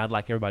 And I'd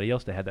like everybody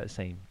else to have that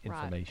same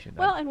information.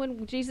 Well, and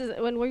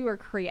when we were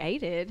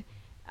created,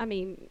 I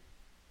mean,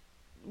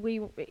 we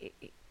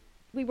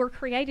were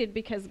created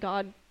because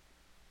God,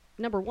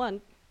 number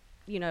one,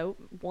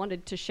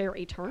 wanted to share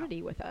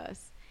eternity with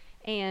us,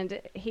 and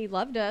He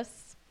loved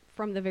us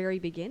from the very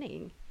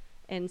beginning.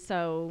 And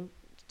so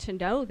to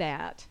know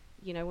that,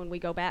 when we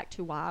go back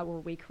to why were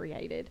we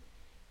created,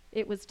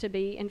 it was to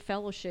be in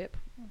fellowship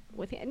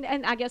with Him.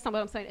 And I guess what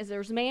I'm saying is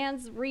there's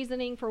man's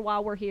reasoning for why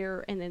we're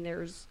here, and then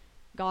there's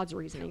God's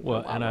reasoning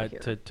Well, for why and we're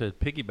here. to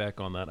piggyback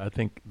on that, I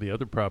think the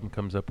other problem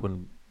comes up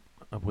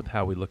with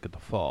how we look at the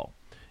fall.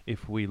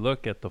 If we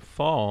look at the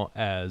fall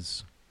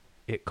as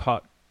it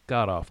caught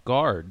God off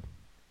guard,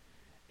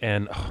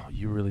 and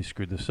you really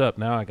screwed this up.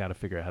 Now I got to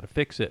figure out how to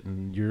fix it,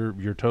 and you're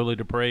totally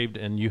depraved,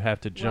 and you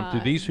have to jump through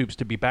Right. these hoops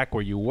to be back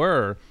where you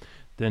were.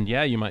 Then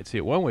you might see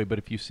it one way, but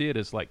if you see it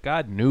as like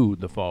God knew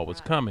the fall was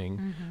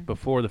coming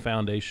before the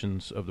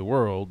foundations of the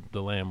world,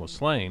 the Lamb was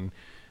slain.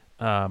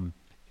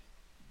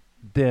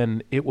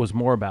 Then it was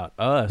more about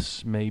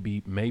us maybe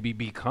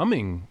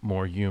becoming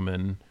more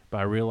human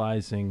by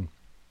realizing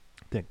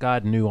that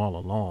God knew all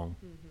along,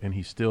 and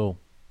He still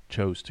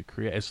chose to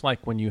create. It's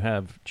like when you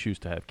choose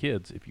to have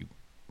kids, if you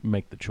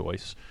make the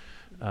choice,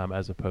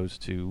 as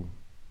opposed to,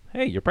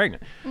 hey, you're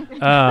pregnant.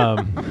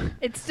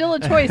 It's still a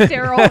choice,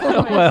 Daryl.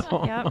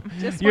 Well, Yep.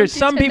 Just want you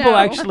some to people know.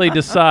 actually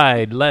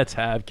decide, let's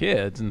have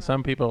kids, and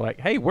some people are like,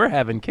 hey, we're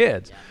having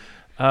kids.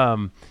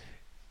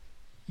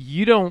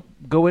 You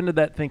don't go into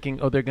that thinking,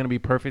 oh, they're going to be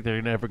perfect,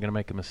 they're never going to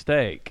make a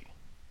mistake,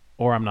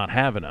 or I'm not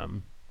having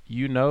them.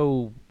 You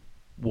know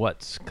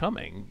what's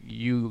coming.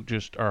 You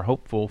just are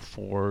hopeful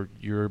for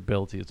your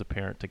ability as a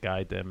parent to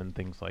guide them and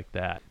things like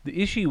that.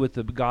 The issue with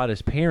the God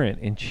as parent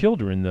and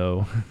children,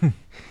 though,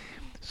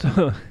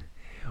 so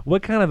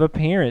what kind of a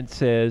parent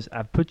says,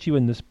 I've put you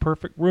in this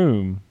perfect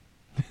room,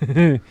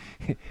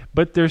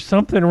 but there's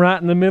something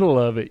right in the middle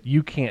of it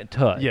you can't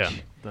touch?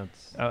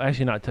 That's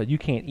Actually, not touch. You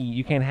can't eat.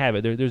 You can't have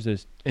it. There's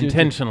this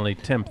intentionally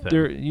tempt them.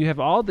 There, you have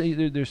all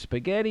there's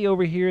spaghetti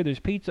over here. There's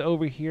pizza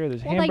over here.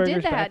 There's Well, they hamburgers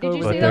did that. back Did over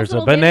you But see there. those there's a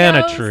little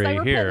banana videos? tree They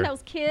were here. putting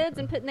those kids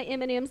and putting the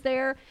M&Ms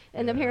there,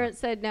 and the parents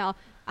said, "Now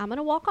I'm going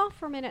to walk off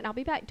for a minute, and I'll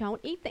be back. Don't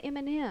eat the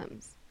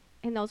M&Ms."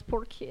 And those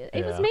poor kids.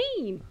 It was Yeah.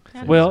 mean.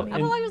 Well, I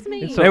felt like it was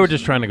mean. so- They were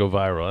just trying to go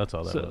viral. That's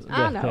all that So- was. Yeah,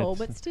 I know, that's-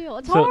 but still,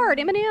 it's so- hard.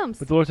 M&Ms.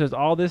 But the Lord says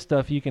all this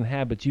stuff you can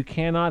have, but you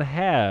cannot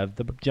have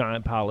the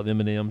giant pile of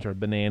M&Ms or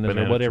bananas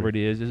Banana or whatever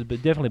tree. it is. It's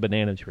definitely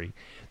banana tree.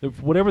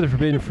 Whatever the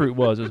forbidden fruit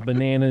was, it was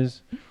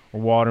bananas or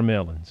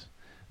watermelons.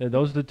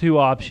 Those are the two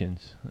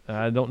options.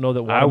 I don't know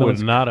that I would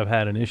watermelons. not have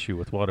had an issue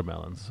with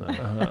watermelons. So.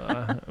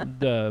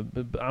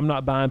 I'm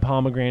not buying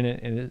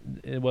pomegranate,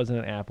 and it wasn't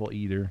an apple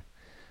either.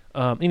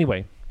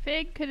 Anyway,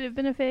 Fig could have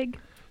been a fig.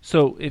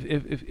 so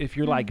if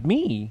you're like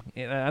me,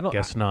 and I don't,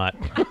 Guess not.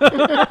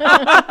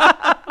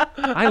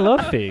 I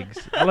love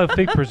figs. I love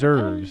fig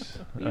preserves.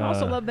 You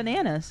also love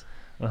bananas.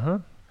 Uh-huh.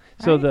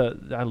 So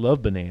Right? I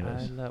love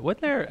bananas.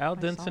 Wasn't there Al I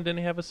Denson? saw- Didn't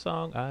he have a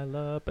song? I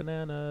love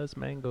bananas,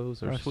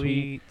 mangoes are Are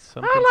sweet. sweet.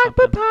 Something, I like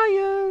something.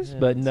 papayas, Yeah,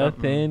 but something.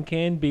 nothing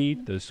can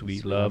beat the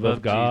sweet love of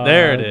Jesus. God.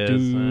 There it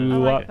is. Do I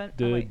like what ban-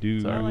 do I like-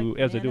 do I like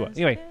as I do it. bananas.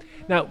 Anyway,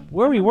 Yeah, now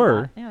where we remember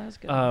were, that. Yeah, that's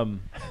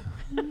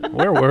good.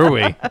 Where were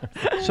we?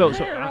 so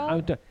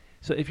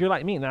so if you're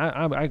like me, and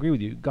I agree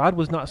with you. God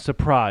was not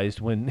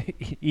surprised when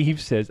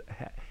Eve says,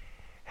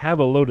 "Have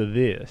a load of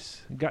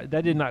this." God,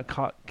 that did not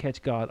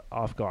catch God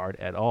off guard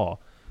at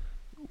all.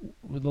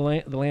 The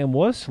lamb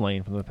was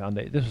slain from the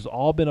foundation. This has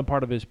all been a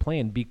part of His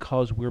plan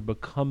because we're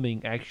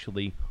becoming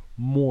actually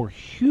more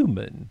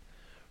human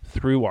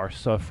through our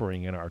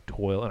suffering and our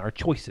toil and our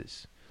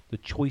choices. The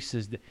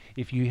choices that,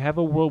 if you have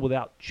a world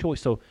without choice,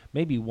 so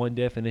maybe one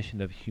definition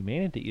of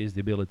humanity is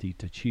the ability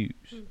to choose.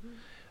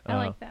 I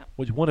like that.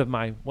 Which one of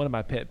my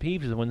pet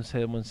peeves is when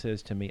someone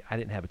says to me, "I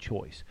didn't have a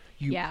choice."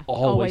 You Yeah,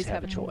 always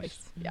have a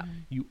choice. Yeah.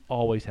 You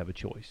always have a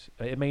choice.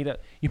 It may not,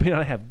 you may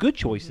not have good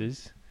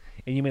choices,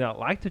 and you may not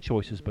like the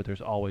choices, but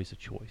there's always a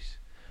choice.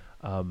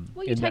 Well,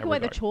 you in take that away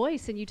the regard.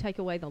 choice and you take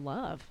away the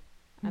love.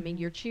 I mean,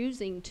 you're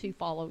choosing to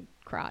follow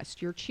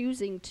Christ. You're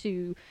choosing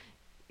to,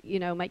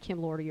 make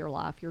Him Lord of your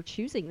life. You're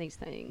choosing these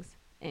things,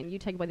 and you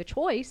take away the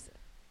choice.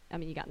 I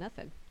mean, you got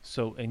nothing.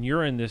 So, and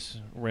you're in this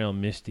realm,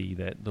 Misty,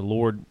 that the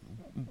Lord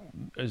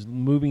is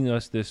moving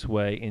us this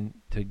way, and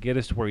to get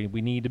us to where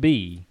we need to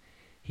be,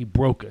 He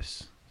broke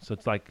us. So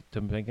it's like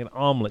to make an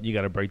omelet, you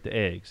got to break the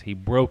eggs. He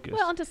broke us.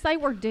 Well, and to say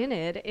we're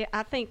dented,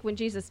 I think when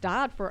Jesus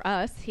died for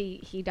us,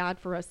 he died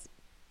for us,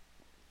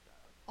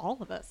 all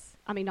of us.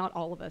 I mean, not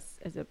all of us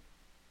as a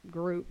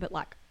group, but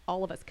like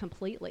all of us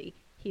completely.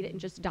 He didn't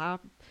just die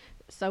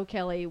so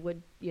Kelly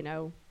would,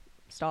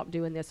 stop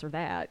doing this or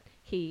that.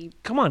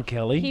 Come on,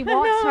 Kelly. He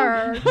wants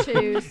her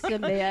to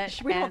submit.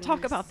 We don't and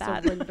talk about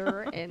that.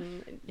 Surrender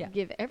and Yeah.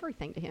 give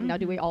everything to Him. Now,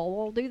 do we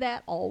all do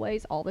that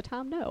always, all the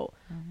time? No,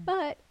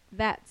 but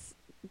that's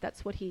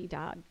what He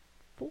died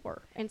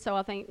for. And so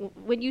I think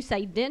when you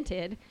say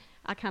dented,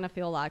 I kind of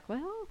feel like,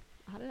 well,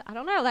 I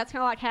don't know. That's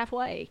kind of like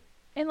halfway.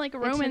 And like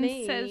And to Romans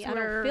me, says, I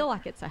don't feel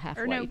like it's a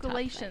halfway. or no, type thing.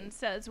 Galatians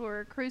says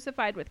we're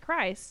crucified with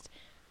Christ.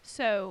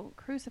 So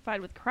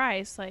crucified with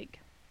Christ, like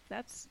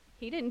that's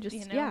He didn't just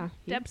he-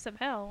 depths of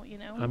hell.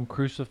 I'm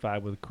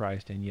crucified with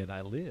Christ, and yet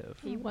I live.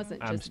 He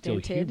wasn't I'm just still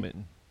dented.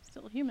 human.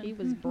 still human. He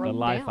was The broke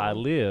life I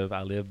down.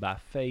 live by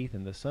faith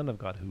in the Son of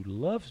God who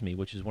loves me,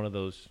 which is one of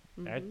those.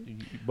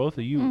 Mhm. Both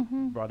of you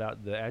Mhm. brought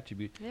out the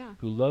attribute Yeah.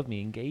 who loved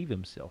me and gave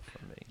Himself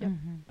for me. Yep.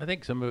 I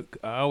think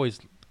I always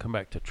come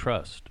back to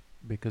trust,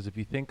 because if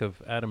you think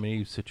of Adam and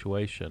Eve's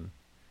situation,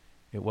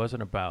 it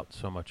wasn't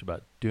so much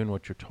about doing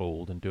what you're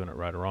told and doing it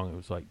right or wrong. It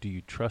was like, do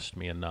you trust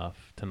me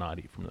enough to not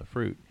eat from the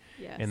fruit?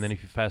 Yes. And then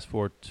if you fast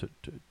forward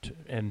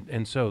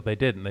and so they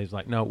didn't. They was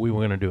like, no, we were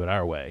going to do it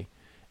our way,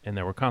 and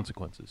there were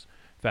consequences.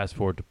 Fast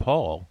forward to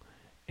Paul,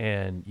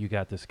 and you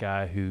got this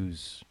guy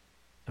who's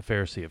a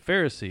Pharisee of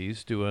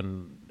Pharisees,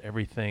 doing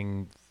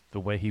everything the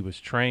way he was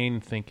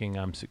trained, thinking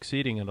I'm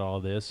succeeding at all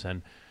this,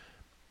 and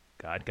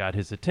God got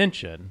his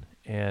attention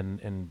and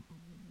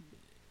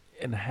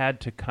had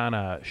to kind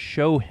of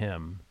show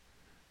him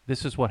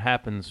this is what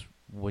happens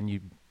when you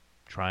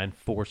try and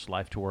force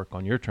life to work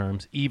on your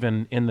terms,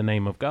 even in the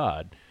name of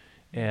God,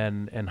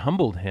 and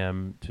humbled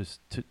him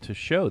to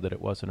show that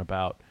it wasn't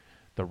about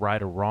the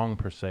right or wrong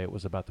per se. It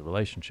was about the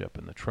relationship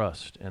and the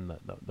trust and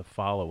the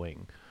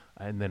following.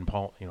 And then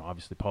Paul,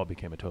 obviously Paul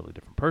became a totally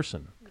different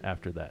person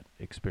after that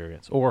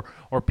experience. Or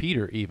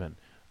Peter even.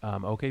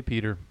 Okay,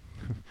 Peter,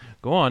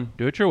 go on,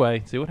 do it your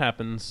way, see what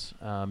happens.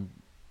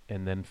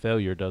 And then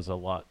failure does a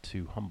lot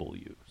to humble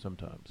you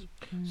sometimes.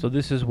 So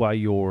this is why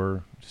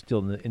you're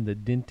still in the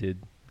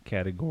dented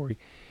category.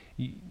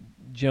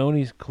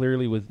 Joni's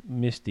clearly with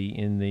Misty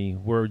in the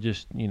we're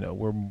just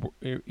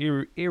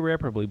we're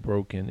irreparably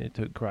broken. It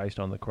took Christ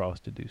on the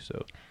cross to do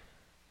so.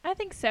 I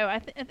think so.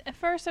 At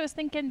first I was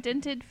thinking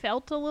dented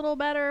felt a little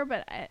better,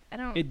 but I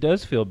don't. It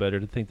does feel better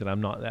to think that I'm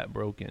not that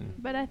broken.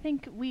 But I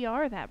think we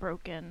are that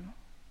broken.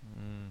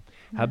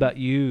 How about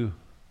you?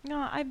 No,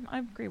 I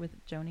agree with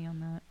Joni on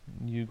that.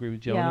 You agree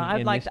with Joni? Yeah,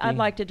 and I'd Misty?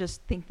 like to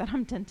just think that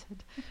I'm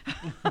dented,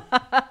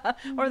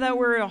 or that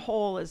we're a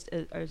whole is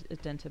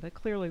dented. But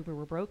clearly we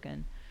were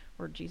broken,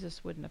 or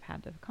Jesus wouldn't have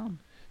had to have come.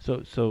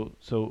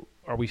 So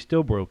are we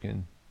still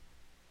broken?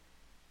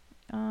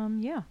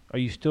 Yeah. Are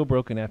you still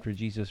broken after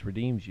Jesus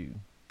redeems you?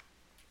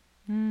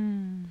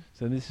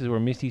 So this is where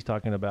Misty's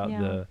talking about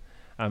Yeah.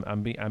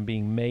 I'm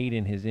being made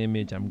in His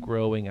image. I'm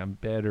growing. I'm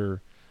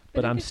better,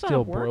 but you I'm can still still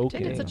have work to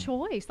broken. And it's a do.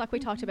 choice, like we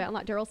talked about. And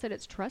like Daryl said,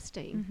 it's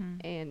trusting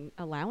Mhm. and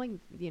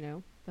allowing,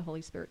 the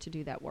Holy Spirit to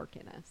do that work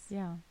in us.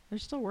 Yeah.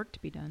 There's still work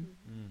to be done.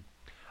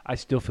 I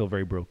still feel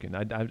very broken.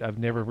 I've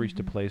never reached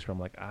Mm-hmm. a place where I'm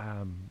like,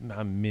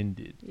 I'm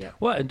mended. Yeah.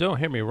 Well, and don't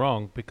hear me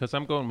wrong, because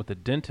I'm going with the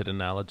dented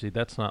analogy.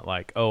 That's not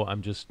like, oh,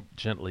 I'm just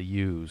gently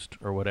used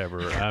or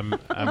whatever.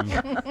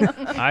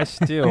 I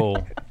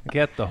still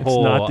get the It's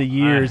whole. not the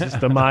years, it's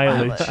the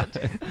mileage.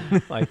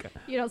 Like,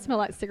 You don't smell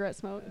like cigarette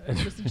smoke.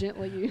 It's just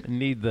gently you.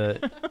 need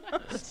the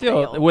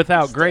still Stale.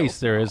 without Still grace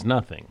there smell. is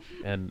nothing,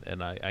 and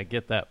I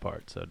get that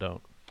part. So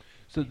don't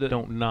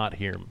not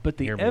hear. But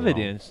the hear me wrong.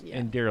 evidence Yeah,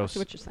 in I see Daryl's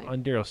what you're saying.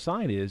 on Daryl's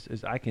side is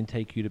I can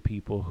take you to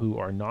people who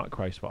are not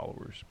Christ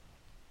followers.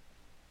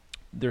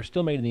 They're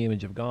still made in the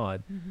image of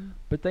God,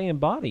 but they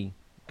embody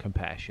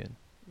compassion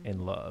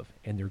and love,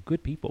 and they're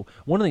good people.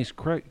 One of these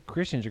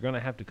Christians are going to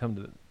have to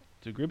come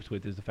to grips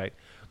with is the fact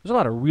there's a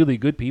lot of really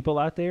good people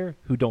out there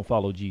who don't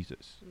follow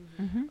Jesus.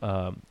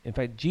 Mm-hmm. In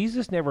fact,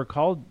 Jesus never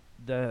called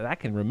that I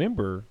can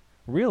remember,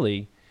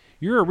 really,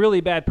 you're a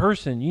really bad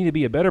person. You need to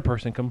be a better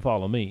person. Come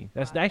follow me.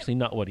 That's actually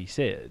not what he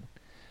said.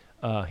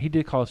 He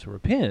did call us to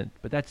repent,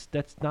 but that's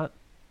not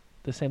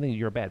the same thing as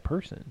you're a bad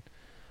person.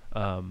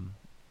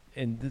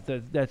 And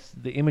that's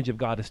the image of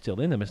God is still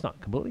in them. It's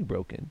not completely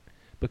broken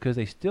because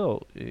they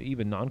still,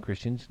 even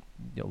non-Christians,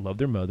 love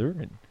their mother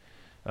and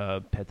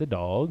pet the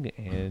dog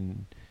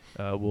and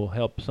will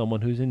help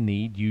someone who's in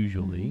need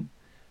usually.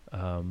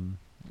 And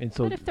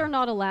so, But if they're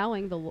not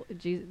allowing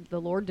the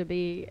Lord to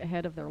be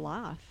ahead of their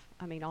life,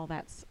 I mean, all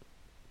that's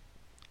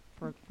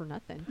for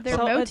nothing. Their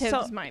So it's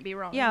motives might be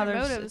wrong. Yeah, Their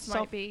there's motives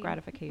might be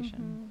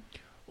self-gratification.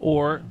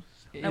 or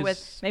No,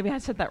 maybe I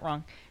said that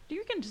wrong.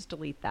 You can just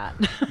delete that.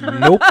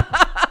 nope,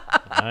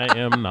 I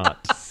am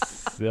not.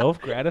 It's always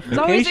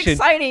self-gratification.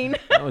 exciting.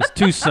 That was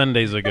 2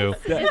 Sundays ago.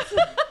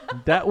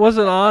 That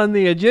wasn't on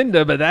the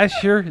agenda, but that's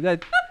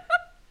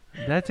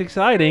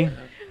exciting.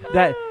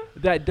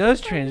 That does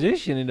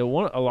transition into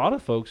a lot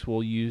of folks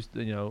will use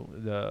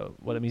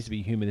what it means to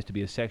be human is to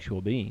be a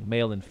sexual being,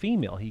 male and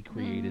female. He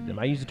created them.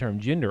 I used the term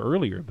gender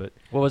earlier, but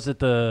What was it?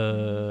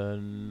 The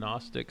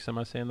Gnostics? Am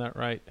I saying that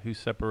right? Who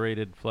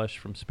separated flesh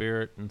from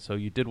spirit, and so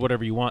you did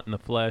whatever you want in the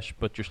flesh,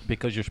 but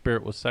because your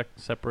spirit was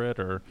separate,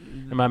 or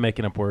am I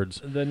making up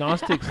words? the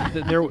Gnostics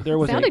there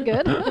was Sounded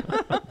good.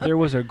 there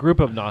was a group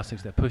of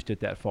Gnostics that pushed it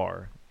that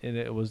far, and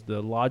it was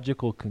the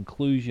logical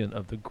conclusion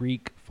of the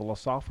Greek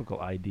philosophical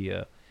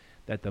idea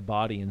that the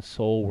body and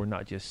soul were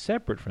not just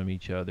separate from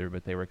each other,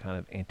 but they were kind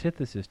of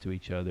antithesis to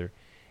each other,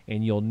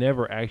 and you'll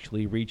never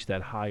actually reach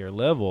that higher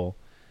level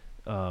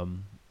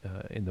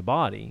in the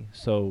body.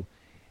 So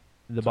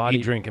the body,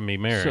 Eat, drink, and be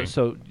merry.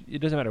 So it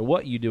doesn't matter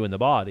what you do in the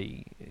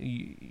body,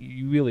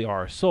 you really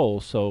are a soul.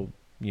 So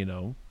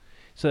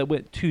so it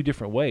went 2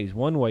 different ways.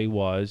 One way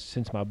was,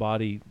 since my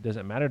body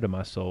doesn't matter to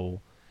my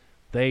soul,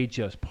 they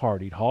just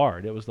partied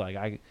hard. It was like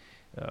I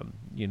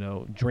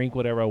drink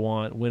whatever I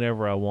want,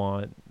 whenever I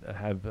want,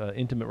 have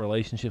intimate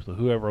relationships with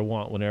whoever I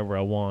want, whenever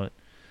I want,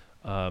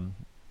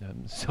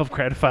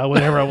 self-gratify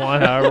whenever I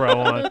want, however I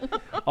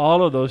want,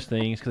 all of those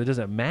things, because it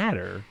doesn't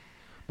matter.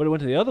 But it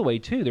went to the other way,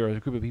 too. There was a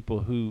group of people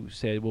who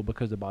said, well,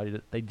 because the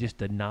body, they just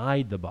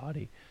denied the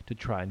body to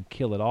try and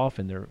kill it off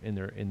in their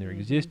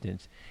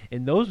existence.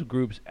 And those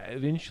groups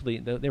eventually,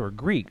 they were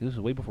Greek. This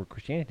was way before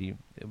Christianity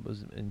it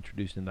was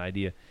introduced in the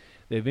idea.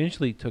 They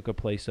eventually took a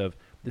place of,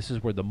 this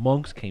is where the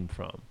monks came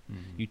from.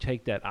 You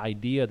take that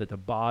idea that the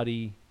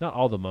body, not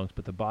all the monks,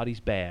 but the body's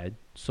bad,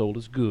 soul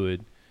is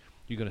good.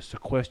 You're going to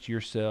sequester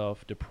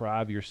yourself,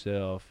 deprive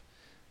yourself,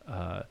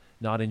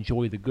 not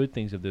enjoy the good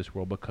things of this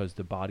world because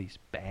the body's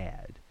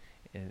bad.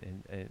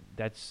 And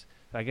that's,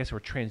 I guess we're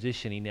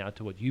transitioning now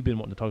to what you've been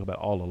wanting to talk about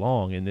all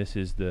along, and this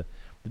is the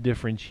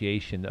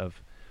differentiation of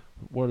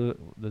what are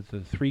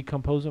the 3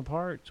 component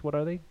parts. What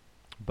are they?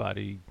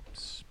 Body,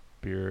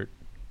 spirit,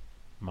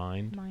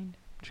 mind. Mind.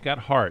 But you got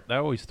heart. That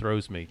always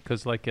throws me,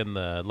 because like in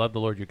the love the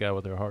Lord your God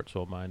with their heart,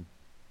 soul, mind,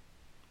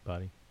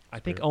 body. I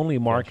think spirit, only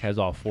Mark flesh. has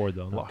all 4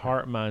 though: Okay.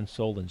 heart, mind,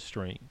 soul, and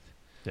strength.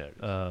 There it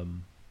is.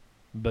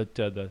 But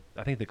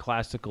I think the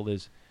classical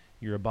is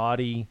you're a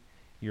body,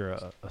 you're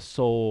a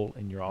soul,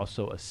 and you're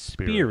also a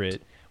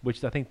spirit,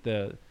 which I think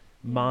the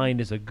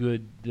mind is a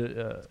good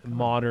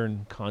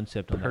modern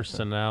concept on that front.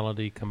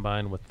 Personality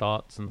combined with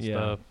thoughts and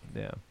stuff.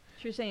 Yeah. So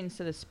you're saying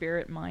instead of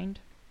spirit, mind?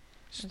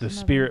 The There's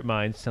spirit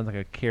mind sounds like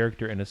a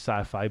character in a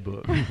sci-fi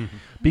book.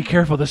 Be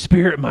careful, the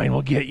spirit mind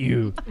will get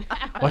you.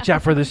 Watch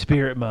out for the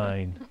spirit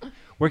mind.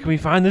 Where can we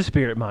find the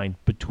spirit mind?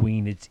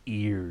 Between its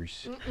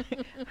ears.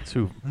 That's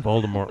who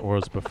Voldemort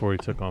was before he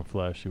took on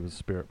flesh. He was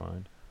spirit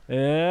mind.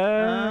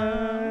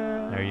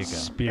 There you go.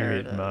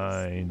 Spirit There it is.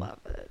 mind. Love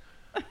it.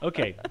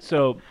 Okay,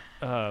 so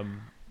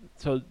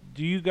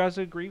do you guys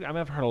agree? I mean,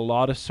 I've heard a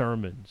lot of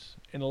sermons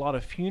and a lot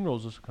of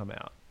funerals has come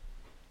out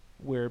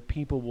where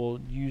people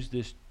will use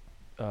this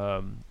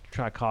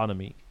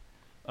trichotomy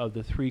of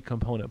the 3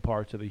 component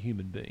parts of a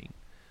human being: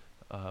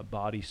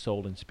 body,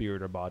 soul, and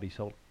spirit, or body,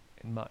 soul,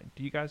 and mind.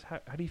 Do you guys? How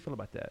do you feel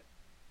about that?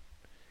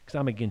 Because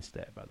I'm against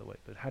that, by the way.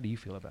 But how do you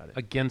feel about it?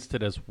 Against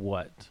it as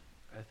what?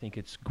 I think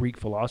it's Greek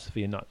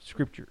philosophy and not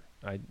scripture.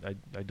 I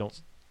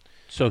don't.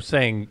 So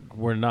saying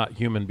we're not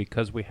human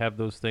because we have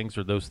those things,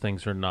 or those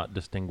things are not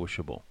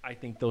distinguishable. I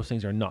think those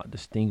things are not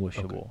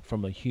distinguishable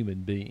from a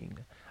human being.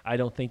 I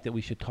don't think that we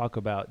should talk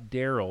about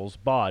Daryl's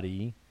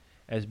body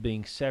as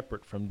being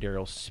separate from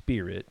Daryl's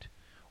spirit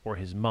or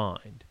his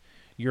mind.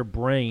 Your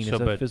brain is a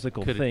but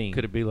physical could thing.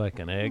 Could it be like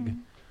an egg,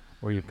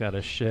 where you've got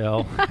a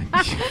shell?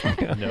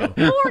 No.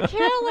 Poor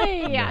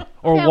Kelly.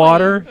 Or Kelly.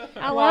 water.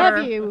 I Water.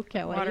 love you,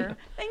 Kelly. Water.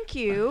 Thank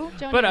you.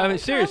 Johnny But I Water. mean,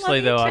 seriously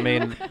you though, I too.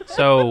 mean,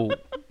 so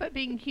But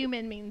being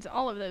human means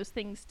all of those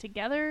things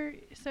together.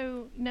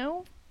 So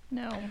no.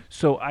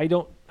 So I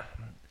don't.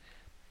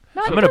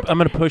 No, I'm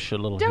gonna push a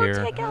little don't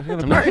here. take out I'm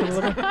the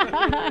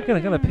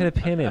gonna put a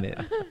pin in it.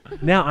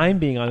 Now I'm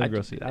being on the I-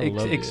 girl seat. I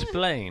love this.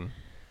 explain.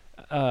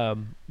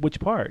 Which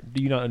part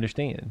do you not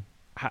understand?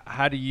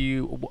 How do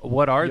you?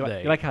 What are you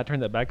they? You like how I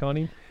turned that back on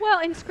him? Well,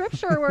 in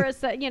Scripture, where it's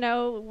that,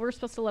 we're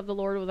supposed to love the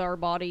Lord with our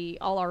body,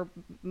 all our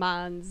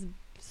minds,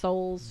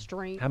 souls,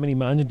 strength. How many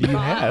minds do you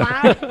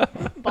have?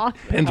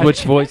 Depends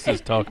which voice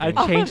is talking.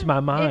 I changed my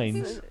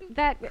mind.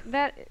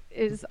 That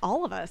is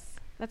all of us.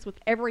 That's with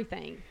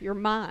everything. Your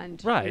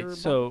mind. Right, Your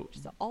so-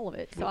 just all of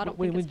it. So when- I don't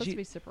when- think when it's supposed Je- to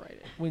be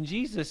separated. When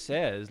Jesus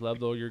says, "Love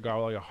the Lord your God,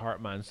 with all your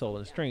heart, mind, soul,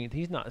 and strength,"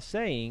 he's not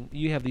saying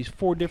you have these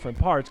 4 different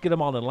parts. Get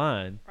them all in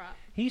line. Right.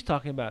 He's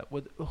talking about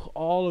with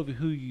all of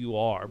who you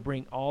are.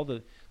 Bring all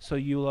the so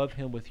you love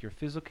him with your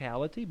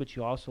physicality, but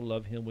you also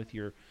love him with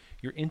your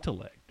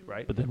intellect,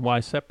 right? But then why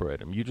separate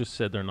them? You just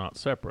said they're not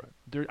separate.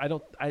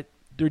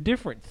 They're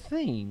different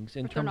things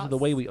in But they're terms not of the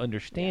way s- we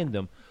understand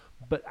them,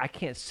 but I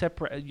can't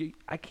separate.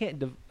 I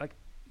can't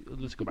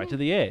let's go back to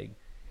the egg.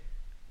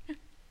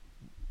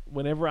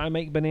 Whenever I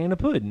make banana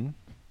pudding,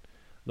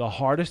 the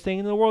hardest thing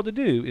in the world to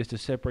do is to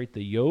separate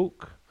the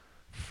yolk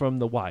from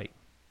the white.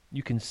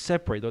 You can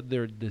separate;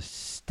 they're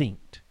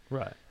distinct.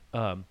 Right.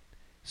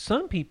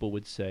 Some people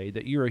would say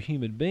that you're a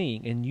human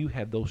being and you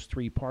have those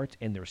 3 parts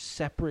and they're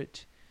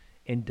separate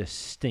and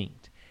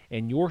distinct.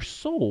 And your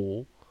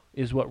soul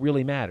is what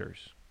really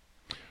matters.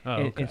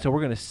 And so we're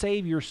going to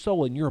save your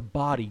soul and your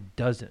body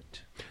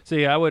doesn't.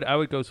 See, I would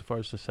go so far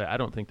as to say I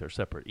don't think they're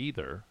separate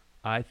either.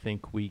 I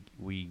think we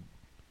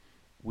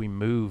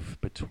move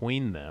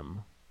between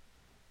them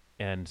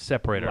and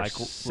separate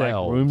ourselves. Like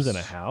rooms in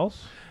a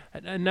house?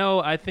 No,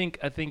 I think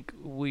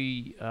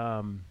we.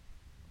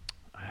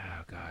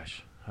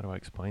 Gosh, how do I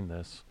explain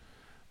this?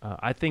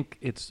 I think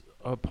it's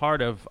a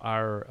part of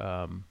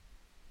our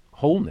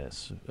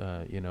wholeness.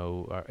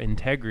 Our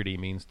integrity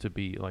means to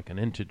be like an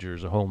integer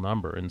is a whole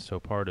number, and so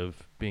part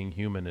of being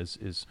human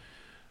is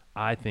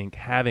I think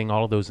having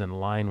all of those in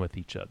line with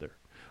each other.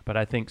 But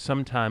I think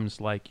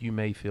sometimes, like, you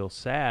may feel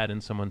sad,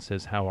 and someone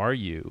says, "How are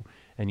you?"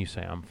 and you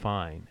say, "I'm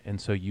fine," and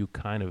so you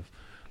kind of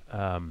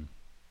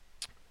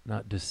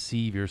not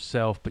deceive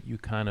yourself, but you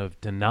kind of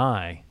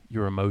deny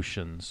your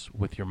emotions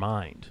with your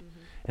mind.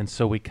 And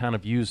so we kind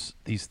of use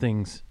these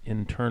things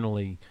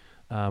internally.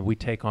 We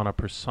take on a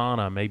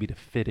persona maybe to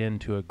fit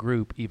into a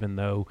group, even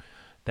though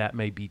that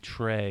may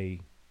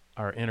betray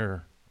our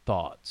inner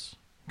thoughts.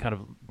 Kind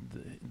of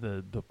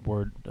the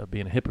word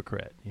being a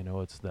hypocrite,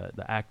 it's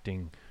the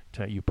acting.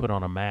 You put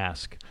on a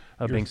mask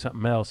of being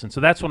something else. And so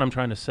that's what I'm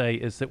trying to say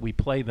is that we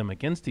play them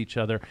against each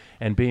other.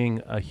 And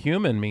being a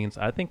human means,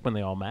 I think, when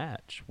they all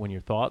match, when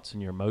your thoughts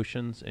and your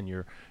emotions and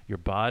your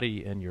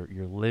body and you're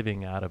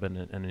living out of an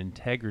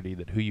integrity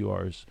that who you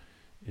are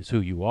is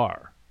who you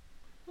are.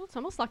 Well, it's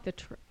almost like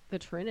the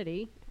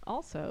Trinity.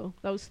 Also,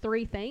 those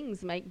 3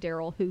 things make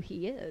Daryl who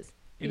he is.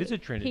 It is a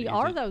Trinity. He It's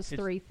are a- those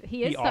it's- 3. He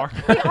he is. are.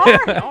 He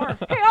are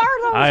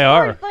those I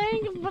are. 3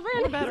 things. But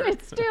then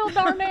it's still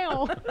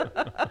Darnell.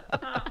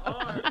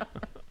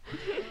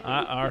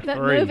 Our The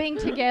 3. moving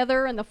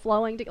together and the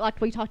flowing,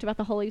 like we talked about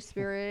the Holy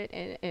Spirit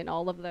and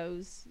all of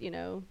those.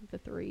 The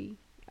 3.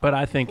 But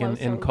I think in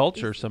flow so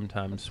culture easy.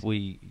 sometimes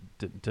we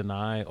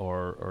deny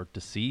or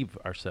deceive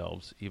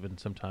ourselves, even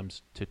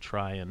sometimes to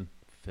try and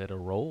fit a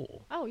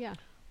role. Oh yeah.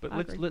 But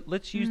I agree.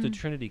 let's use the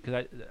Trinity,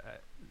 because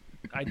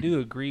I do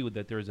agree with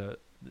that.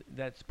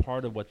 That's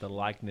part of what the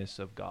likeness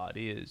of God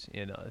is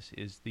in us,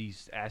 is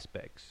these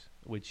aspects,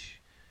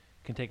 which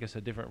can take us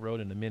a different road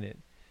in a minute.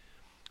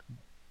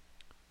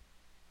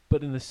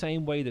 But in the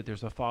same way that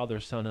there's a Father,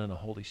 Son, and a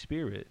Holy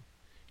Spirit,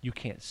 you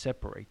can't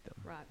separate them.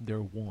 Right.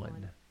 They're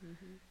one.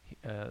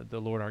 Mhm. The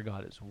Lord our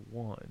God is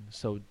one.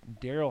 So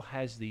Daryl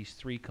has these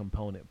 3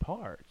 component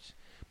parts,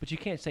 but you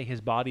can't say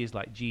his body is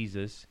like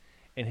Jesus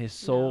and his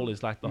soul No.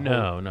 is like the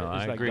No, Holy,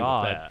 I is like agree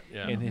God, with that.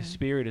 Yeah. and his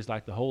spirit is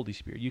like the Holy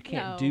Spirit. You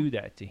can't No. do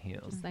that to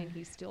him. Just saying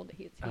he's Um,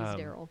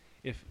 Daryl.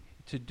 If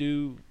to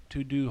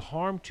do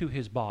harm to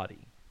his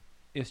body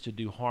is to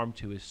do harm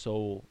to his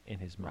soul and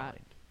his Right.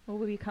 mind. Well,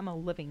 we become a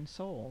living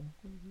soul.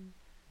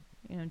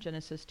 Mm-hmm.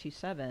 Genesis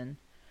 2:7,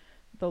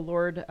 the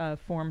Lord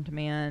formed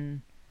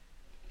man.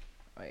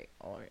 Wait,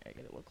 I get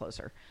a little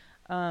closer.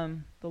 The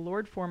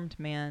Lord formed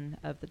man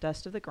of the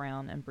dust of the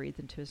ground and breathed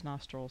into his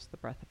nostrils the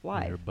breath of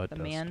life. your butt the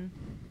dust. man,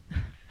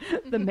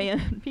 the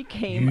man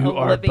became a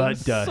living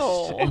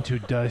soul. and to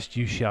dust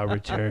you shall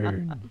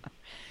return.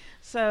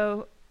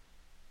 So,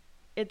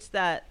 it's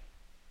that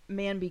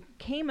man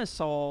became a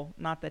soul,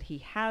 not that he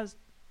has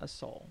a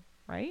soul,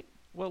 right?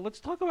 Well, let's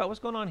talk about what's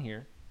going on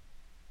here.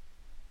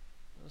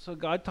 So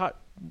God,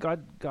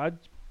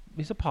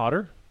 he's a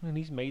potter, and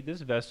he's made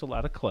this vessel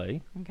out of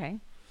clay, Okay.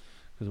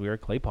 because we are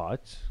clay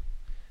pots.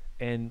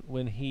 And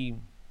when he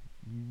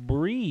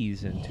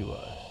breathes into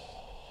us,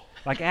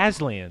 like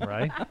Aslan,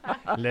 right?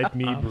 Let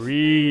me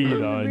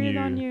breathe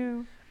on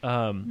you.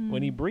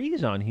 When he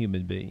breathes on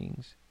human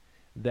beings,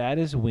 that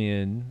is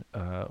when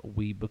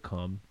we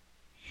become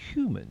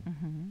human.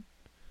 Mm-hmm.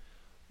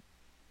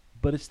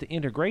 But it's the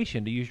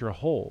integration, to use your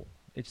whole.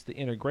 It's the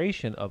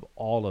integration of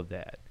all of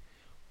that.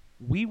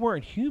 We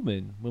weren't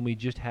human when we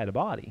just had a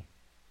body.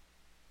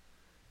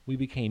 We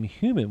became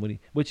human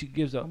which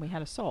gives a When we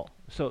had a soul.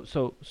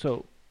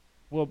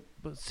 well,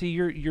 but see,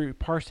 you're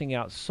parsing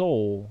out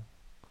soul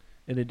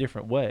in a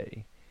different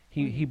way.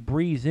 He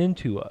breathes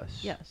into us.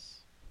 Yes.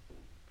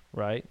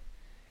 Right?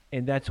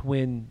 And that's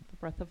when The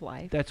breath of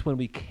life.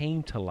 we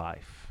came to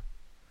life.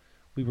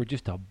 We were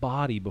just a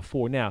body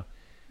before. Now,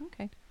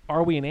 Okay.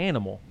 are we an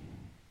animal?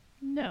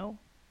 No.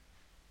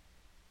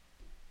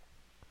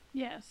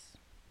 Yes.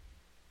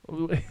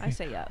 I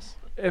say yes.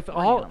 If We're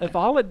all animal. if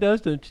all it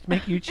does to just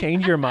make you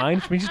change your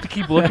mind for me just to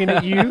keep looking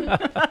at you,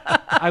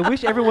 I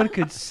wish everyone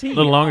could see. A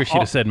little longer, she'd all,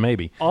 have said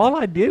maybe. all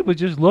I did was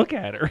just look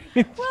at her.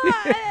 Well,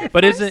 at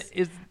But first,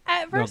 is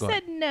at No, first go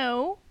ahead. said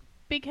no,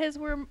 because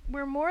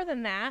we're more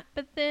than that.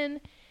 But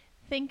then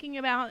thinking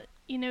about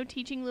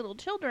teaching little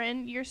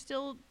children, you're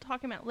still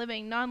talking about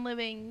living,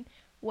 non-living.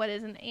 What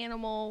is an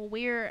animal?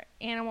 We're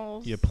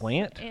animals. You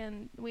plant?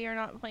 and we are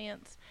not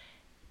plants.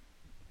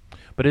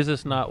 But is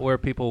this not where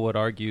people would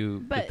argue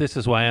that But- this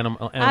is why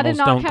animals I did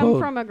not don't come go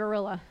from a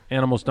gorilla.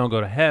 animals don't go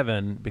to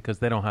heaven because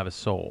they don't have a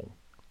soul?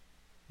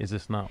 Is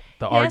this not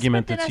the Yes,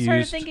 argument but then that's I started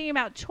used? thinking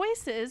about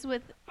choices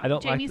with I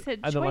don't Jamie like. said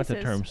I don't like the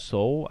choices. term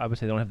soul. I would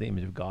say they don't have the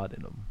image of God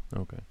in them.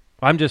 Okay,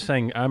 I'm just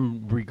saying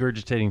I'm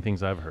regurgitating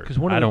things I've heard. 'Cause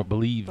one of I the- don't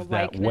believe The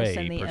that likeness way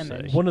and the per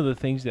image. se. One of the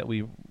things that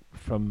we,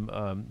 from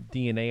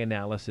DNA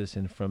analysis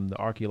and from the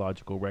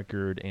archaeological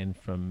record and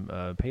from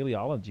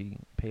paleontology,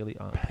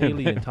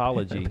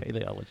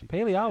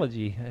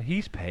 Paleology.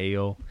 he's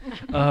pale.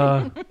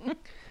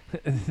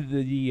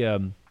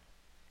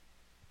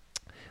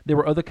 There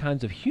were other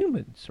kinds of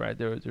humans, right?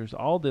 There's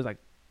like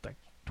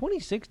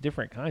 26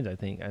 different kinds, I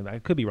think. I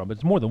could be wrong, but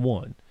it's more than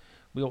one.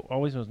 We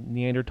always was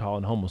Neanderthal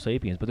and Homo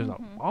sapiens, but there's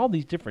all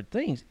these different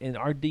things, and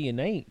our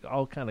DNA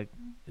all kind of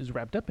is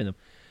wrapped up in them.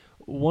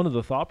 One of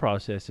the thought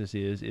processes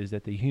is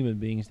that the human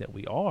beings that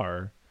we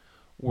are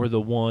were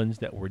the ones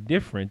that were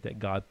different that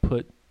God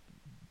put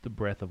the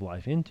breath of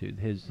life into.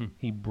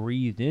 He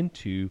breathed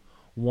into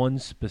one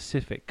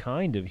specific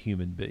kind of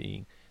human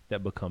being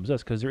that becomes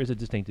us, because there is a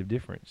distinctive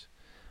difference.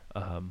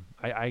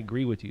 I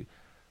agree with you.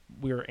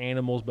 We're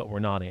animals, but we're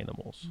not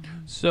animals.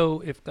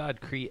 So if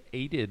God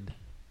created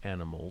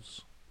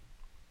animals,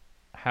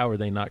 how are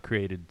they not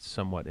created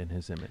somewhat in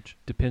His image?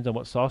 Depends on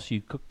what sauce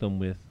you cook them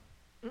with.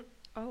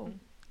 Oh.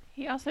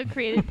 He also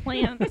created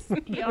plants.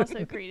 He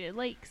also created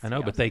lakes. I know,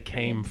 He but also they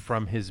came created-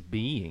 from His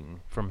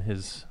being, from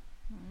His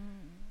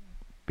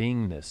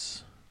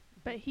beingness.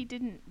 But he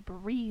didn't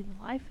breathe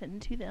life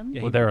into them.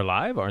 Yeah, Well, they're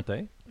alive, aren't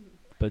they?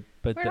 but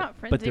We're not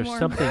friends but there's anymore.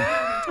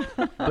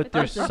 something but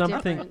there's There's a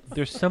something difference.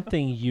 there's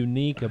something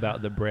unique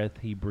about the breath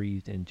He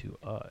breathed into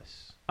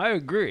us. I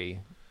agree.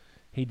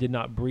 He did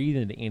not breathe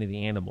into any of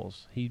the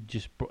animals. He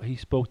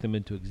spoke them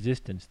into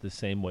existence the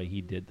same way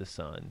He did the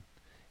sun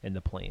and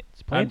the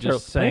plants. I'm Plants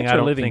just are, saying plants I are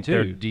don't living think too.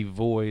 they're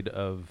devoid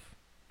of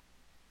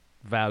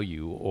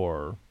value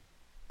or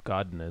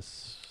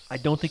godness. I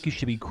don't think you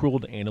should be cruel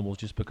to animals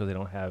just because they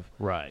don't have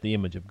Right. the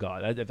image of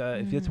God. If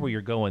that's where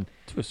you're going,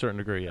 To a certain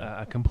degree, yeah.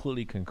 I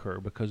completely concur,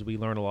 because we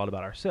learn a lot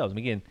about ourselves. And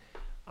again,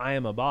 I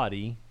am a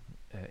body,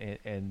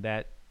 and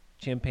that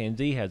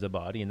chimpanzee has a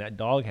body, and that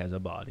dog has a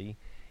body,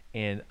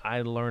 and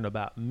I learn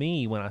about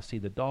me when I see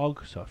the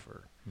dog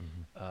suffer.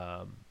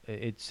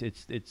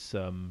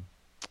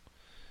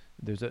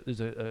 There's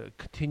a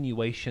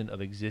continuation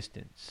of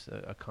existence,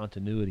 a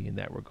continuity in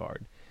that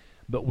regard,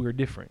 but we're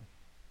different.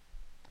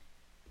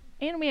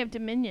 And we have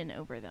dominion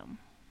over them.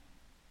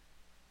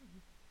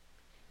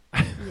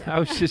 I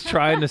was just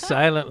trying to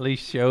silently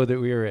show that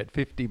we were at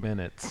 50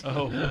 minutes.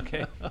 Oh,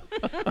 okay.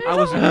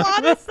 There's a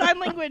lot of sign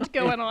language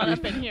going on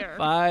up in here.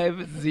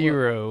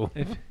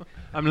 5-0.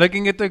 I'm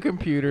looking at the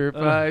computer.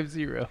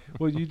 5-0.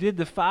 Well, you did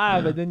the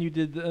 5, and then you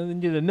did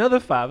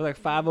another 5,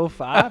 like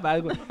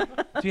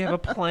 5:05. Do you have a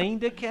plane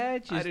to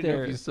catch? I Is didn't know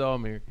there? if you saw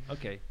me.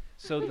 Okay,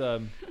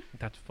 so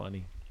that's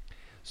funny.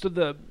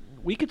 So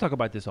we could talk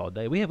about this all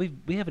day. We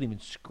haven't even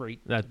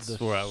scraped. That's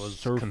the where I was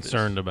surface.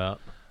 concerned about.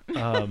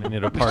 I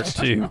need a part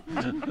 2.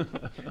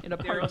 In a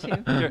part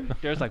 2.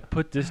 There's like,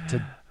 put this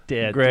to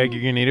dead. Greg,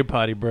 you're going to need a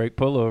potty break.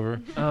 Pull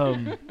over.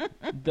 I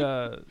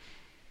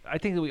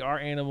think that we are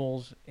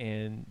animals,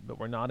 but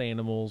we're not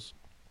animals.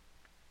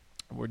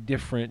 We're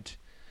different.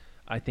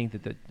 I think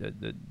that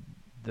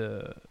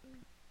the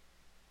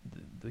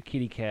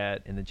kitty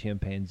cat and the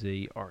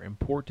chimpanzee are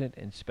important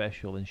and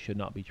special and should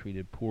not be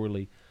treated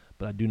poorly,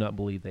 but I do not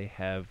believe they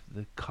have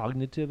the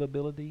cognitive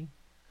ability.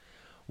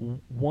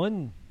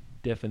 One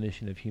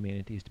definition of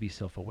humanity is to be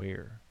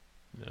self-aware,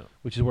 Yeah.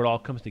 which is where it all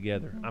comes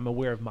together. I'm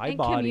aware of my and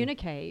body.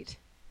 communicate.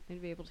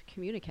 And be able to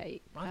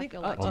communicate. I think,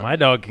 feel like Well, my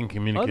dog can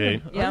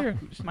communicate. Yeah,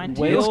 mine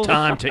too. It's whales.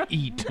 time to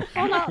eat.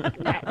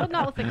 well,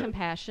 not with the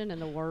compassion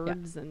and the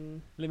words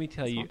and Let me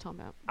tell that's what you, I'm talking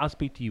about. I'll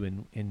speak to you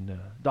in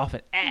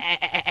dolphin.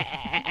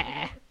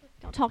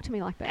 Don't talk to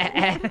me like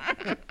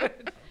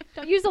that.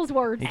 Don't use those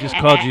words. He just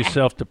called you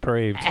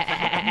self-depraved.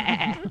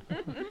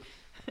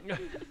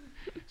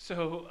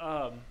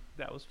 So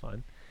that was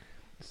fun.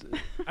 So,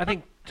 I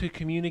think to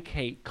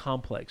communicate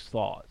complex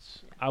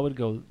thoughts, I would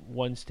go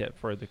one step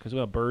further because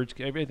birds,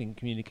 everything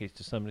communicates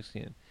to some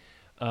extent.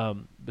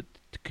 But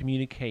to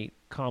communicate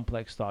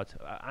complex thoughts,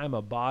 I'm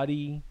a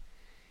body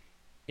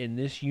in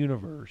this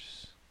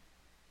universe,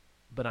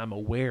 but I'm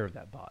aware of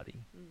that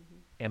body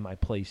and my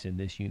place in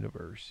this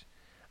universe.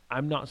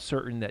 I'm not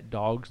certain that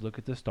dogs look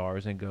at the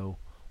stars and go,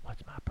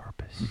 "What's my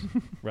purpose?"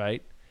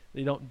 Right?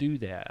 They don't do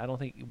that. I don't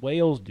think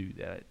whales do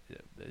that.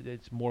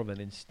 It's more of an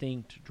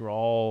instinct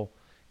draw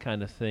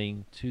kind of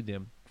thing to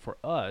them. For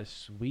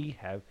us, we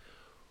have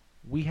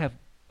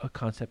a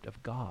concept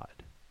of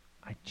God.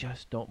 I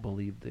just don't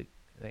believe that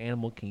the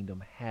animal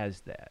kingdom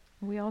has that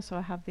We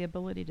also have the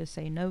ability to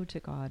say no to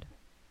God.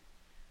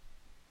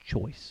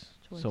 choice.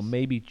 So Choice.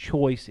 maybe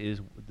choice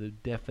is the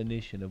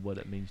definition of what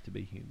it means to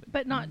be human.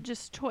 But not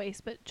just choice,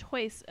 but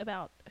choice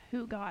about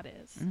who God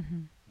is.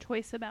 Mm-hmm.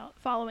 Choice about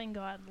following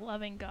God,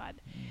 loving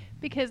God.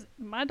 Because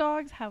my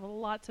dogs have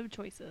lots of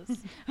choices.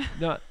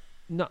 not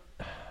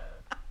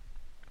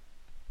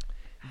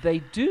they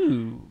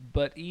do,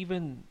 but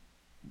even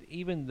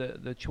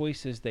the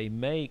choices they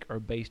make are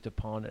based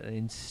upon an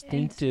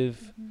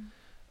instinctive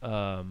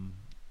Or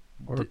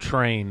d-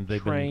 trained.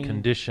 They've trained. been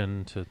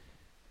conditioned to.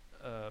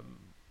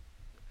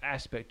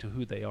 aspect to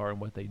who they are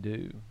and what they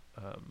do.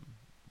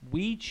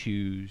 We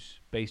choose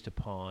based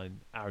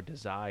upon our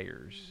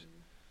desires,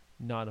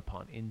 not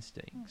upon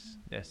instincts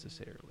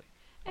necessarily.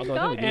 And Although I think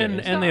God- we do And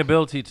have and the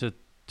instincts. ability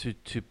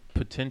to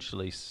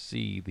potentially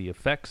see the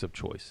effects of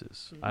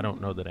choices. I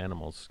don't know that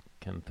animals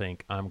can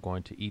think I'm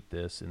going to eat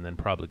this and then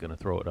probably going to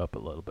throw it up a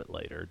little bit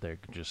later. They're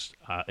just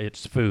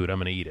it's food. I'm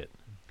going to eat it,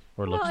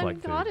 or it Well, looks and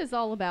like God food. is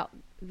all about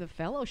the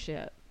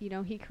fellowship. You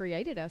know, He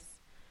created us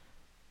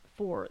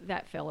for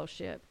that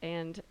fellowship,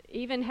 and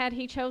even had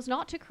He chose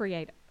not to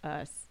create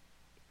us,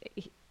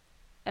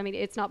 I mean,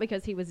 it's not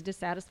because He was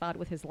dissatisfied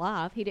with His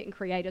life. He didn't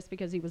create us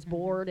because He was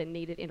bored and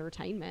needed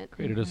entertainment.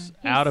 Created us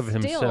He's out of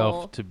still-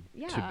 Himself to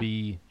yeah,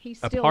 be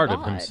He's a still part God.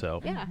 of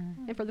Himself. Yeah,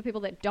 and for the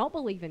people that don't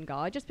believe in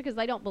God, just because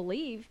they don't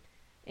believe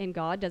in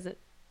God doesn't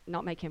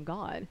not make Him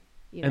God.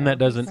 You And know, that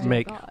He's doesn't still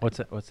make God.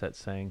 what's that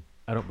saying?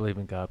 I don't believe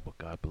in God, but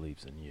God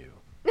believes in you.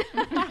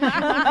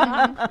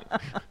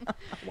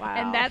 Wow.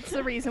 And that's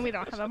the reason we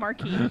don't have a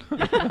marquee.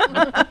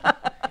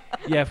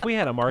 Yeah, if we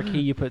had a marquee,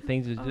 you put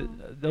things.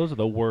 Those are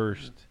the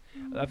worst.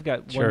 I've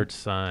got Church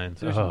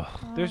signs. there's- Oh,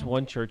 There's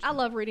one church I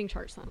love reading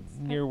church signs.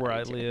 near where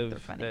I do. live They're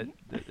funny.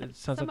 that it sounds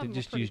Some like of they 'em are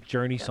just pretty use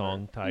Journey clever.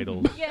 song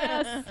titles.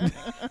 Yes,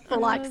 for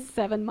like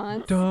 7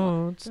 months.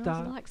 Don't It's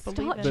stop. like, believe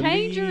stop, it.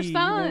 change your Believe.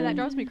 sign. That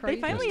drives me They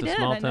crazy. finally Just a did.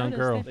 small I town noticed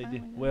girl. They they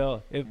did. finally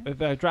Well,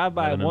 if I drive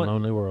by living in a one,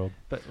 lonely world.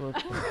 but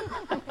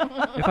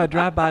if I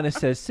drive by and it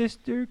says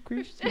Sister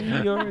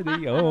Christian, you're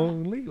the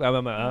only. Well,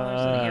 I'm,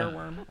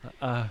 There's an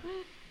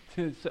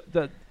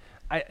earworm.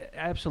 I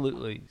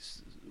absolutely.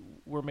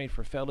 We're made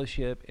for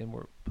fellowship, and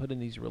we're put in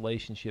these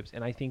relationships.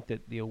 And I think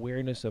that the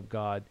awareness of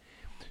God.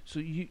 So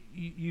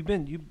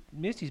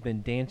Misty's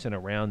been dancing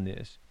around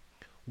this.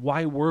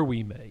 Why were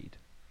we made?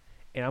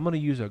 And I'm going to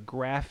use a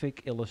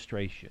graphic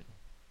illustration.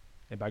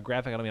 And by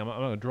graphic, I don't mean I'm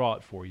going to draw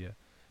it for you,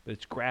 but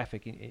it's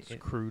graphic. It's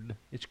crude.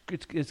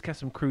 It's got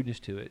some crudeness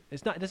to it.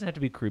 It's not. It doesn't have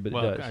to be crude, but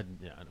Well, it does. I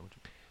know what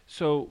you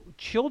So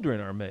children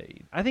are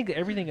made. I think that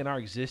everything in our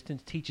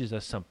existence teaches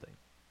us something.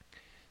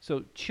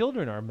 So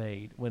children are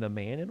made when a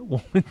man and a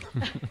woman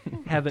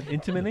have an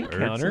intimate The birds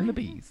encounter. and the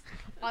bees.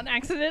 On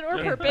accident or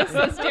purpose,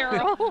 says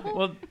Daryl.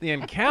 Well, the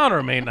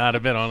encounter may not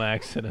have been on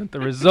accident. The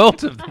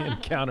result of the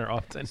encounter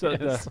often So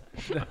is.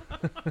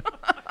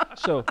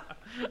 So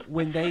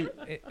when they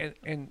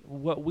and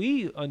what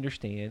we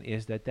understand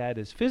is that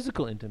is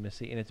physical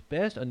intimacy, and it's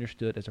best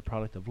understood as a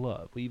product of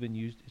love. We even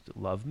used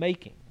love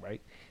making,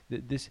 right?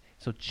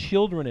 So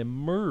children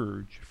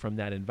emerge from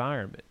that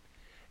environment,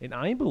 and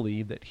I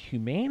believe that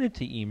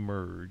humanity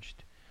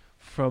emerged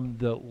from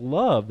the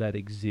love that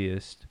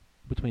exists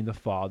between the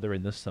Father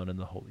and the Son and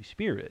the Holy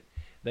Spirit.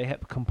 They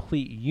have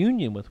complete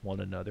union with one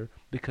another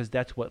because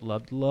that's what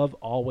love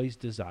always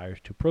desires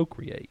to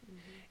procreate.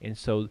 And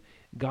so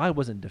God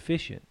wasn't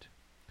deficient.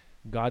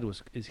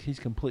 He's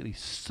completely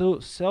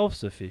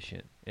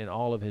self-sufficient in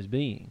all of his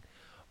being.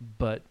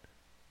 But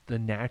the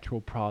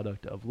natural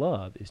product of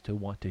love is to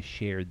want to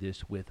share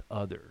this with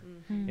other.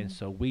 And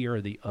so we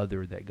are the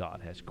other that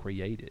God has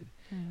created.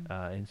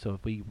 And so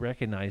if we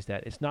recognize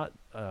that, it's not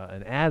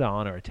an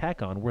add-on or a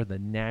tack-on. We're the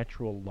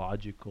natural,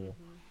 logical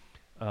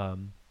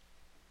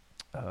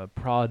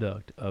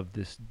product of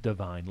this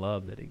divine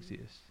love that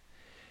exists.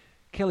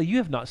 Kelly, you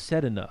have not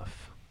said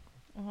enough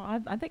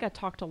Well, I think I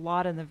talked a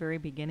lot in the very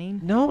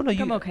beginning. No, I'm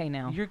you. okay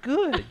now. You're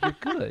good. You're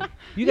good.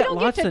 You You got don't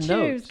lots get to of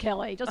choose, notes.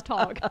 Kelly. Just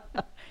talk.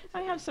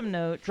 I have some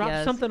notes. Drop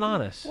yes. something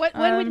on us. What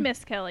we Um,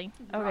 miss, Kelly?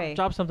 Okay.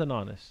 Drop something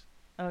on us.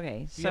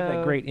 Okay. You have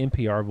that great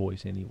NPR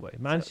voice anyway.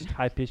 Mine's So- just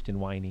high pitched and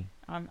whiny.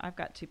 I've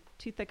got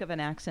too thick of an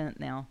accent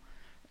now.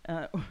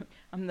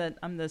 I'm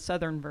the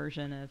southern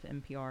version of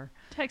NPR.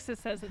 Texas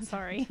says it's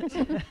sorry.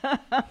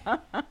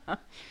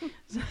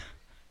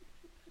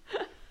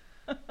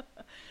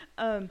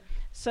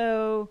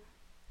 So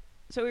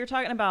we were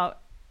talking about,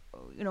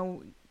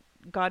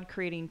 God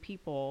creating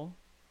people,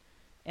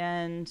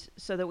 and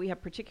so that we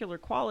have particular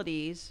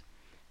qualities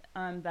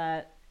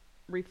that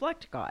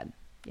reflect God.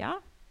 Yeah.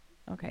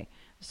 Okay.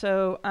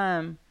 So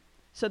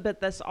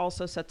but this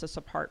also sets us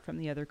apart from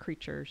the other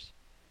creatures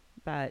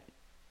that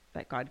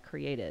God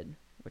created,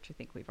 which I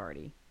think we've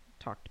already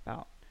talked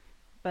about.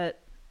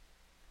 But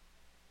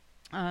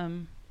I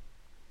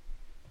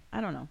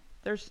don't know.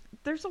 There's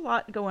a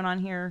lot going on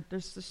here.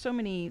 There's so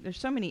many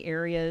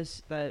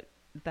areas that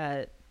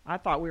I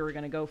thought we were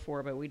going to go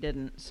for, but we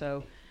didn't.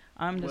 So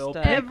I'm just Well,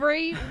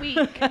 Every week.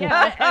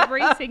 Yeah,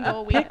 every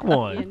single week. Pick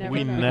one. You never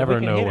We know. never We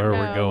can know hit it. where No,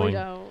 we're going. we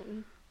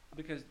don't.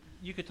 Because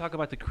you could talk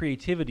about the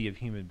creativity of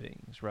human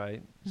beings,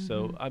 right? Mm-hmm.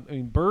 So, I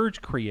mean, birds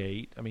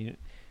create. I mean,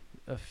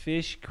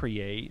 fish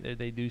create.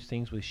 They do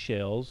things with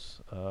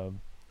shells.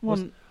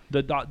 What's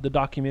the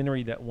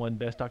documentary that won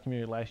Best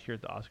Documentary last year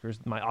at the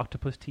Oscars, My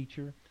Octopus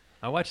Teacher.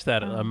 I watched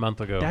that a month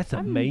ago. That's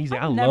amazing.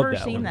 I've I love never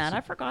that seen one. that.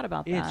 I forgot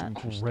about It's that.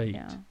 great.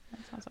 Yeah, that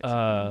sounds like something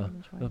I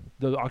would enjoy.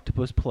 The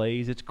octopus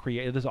plays. It's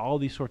creative. There's all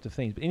these sorts of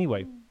things. But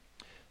anyway,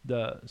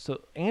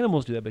 so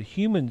animals do that, but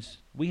humans,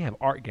 we have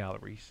art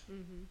galleries,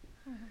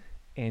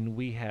 and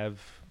we have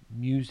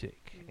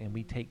music, and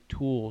we take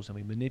tools and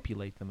we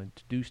manipulate them and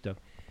to do stuff.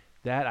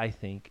 That I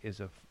think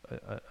is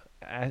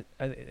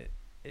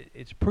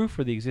it's proof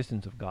for the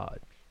existence of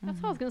God. That's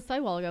what I was going to say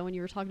a while ago when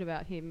you were talking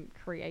about him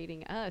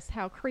creating us,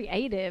 how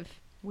creative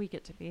We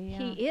get to be. Yeah.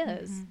 he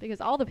is.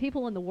 Because all the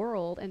people in the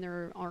world, and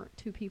there aren't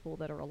two people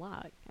that are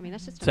alike. I mean,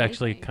 that's just It's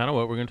actually amazing. kind of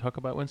what we're going to talk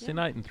about Wednesday Yeah.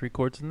 night in 3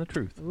 Chords and the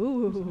Truth.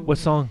 Ooh. What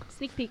song?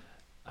 Sneak peek.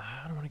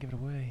 I don't want to give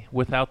it away.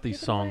 Without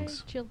These Give it away.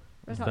 Songs Chill.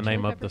 Red is Hot the Chili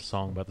name of the Peppers.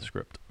 song by the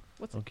script.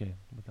 What's Okay,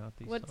 without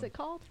these. What's songs. it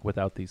called?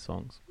 Without These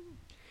Songs.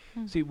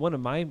 See, one of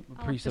my the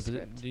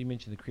presuppositions, script. you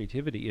mentioned the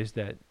creativity, is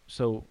that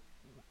so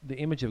the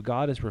image of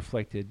God is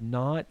reflected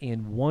not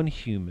in one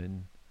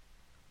human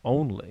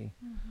only,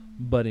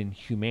 but in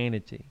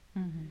humanity,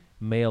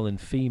 male and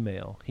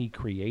female. He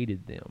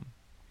created them.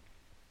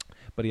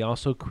 But he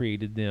also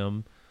created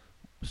them,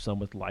 some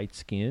with light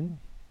skin,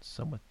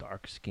 some with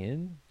dark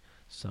skin,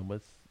 some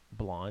with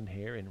blonde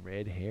hair and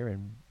red hair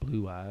and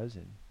blue eyes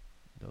and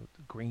the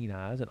green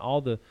eyes, and all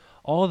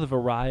the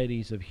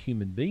varieties of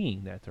human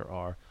being that there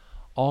are.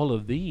 All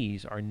of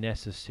these are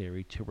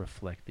necessary to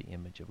reflect the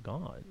image of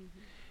God.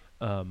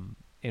 And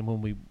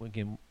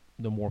when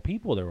the more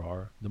people there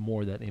are, the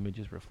more that image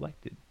is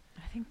reflected.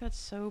 I think that's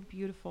so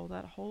beautiful.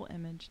 That whole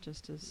image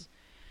it's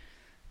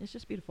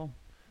just beautiful.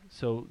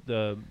 So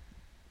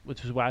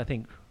which is why I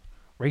think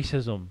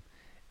racism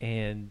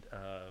and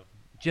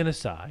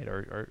genocide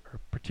are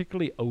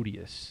particularly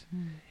odious.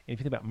 And if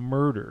you think about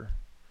murder,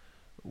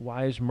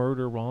 why is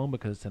murder wrong?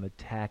 Because it's an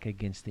attack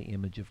against the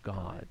image of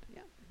God.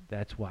 Yeah.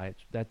 That's why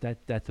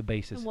that's the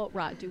basis. And what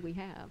right do we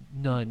have?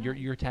 None.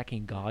 You're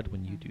attacking God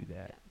when you do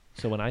that.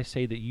 So when I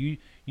say that you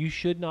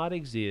should not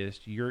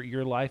exist,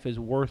 your life is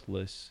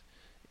worthless,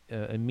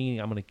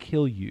 meaning I'm going to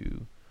kill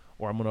you,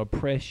 or I'm going to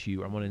oppress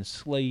you, or I'm going to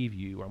enslave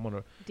you, or I'm going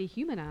to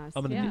Dehumanized.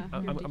 I'm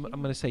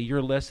going to say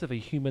you're less of a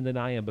human than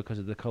I am because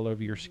of the color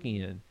of your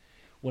skin.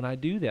 When I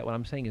do that, what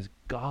I'm saying is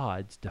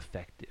God's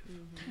defective.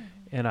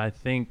 And I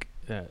think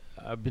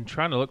I've been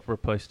trying to look for a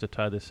place to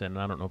tie this in. And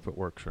I don't know if it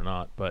works or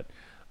not, but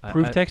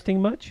Proof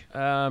texting much?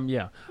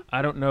 Yeah,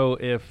 I don't know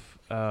if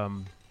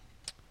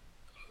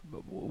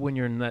when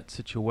you're in that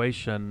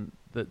situation,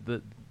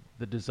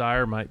 the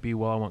desire might be,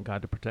 well, I want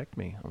God to protect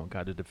me. I want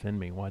God to defend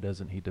me. Why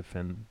doesn't He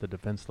defend the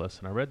defenseless?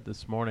 And I read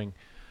this morning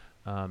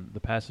the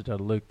passage out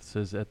of Luke that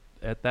says,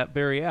 at that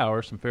very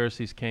hour, some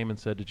Pharisees came and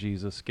said to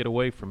Jesus, "Get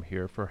away from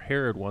here, for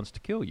Herod wants to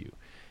kill you."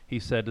 He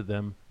said to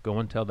them, "Go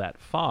and tell that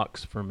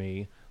fox for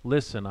me,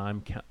 listen,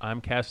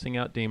 I'm casting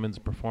out demons,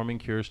 performing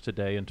cures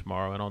today and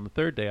tomorrow, and on the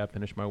third day I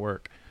finish my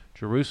work.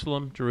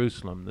 Jerusalem,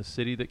 Jerusalem, the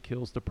city that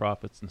kills the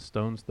prophets and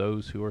stones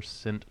those who are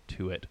sent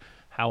to it.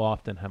 How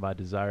often have I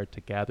desired to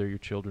gather your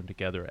children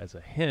together as a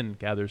hen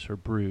gathers her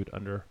brood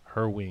under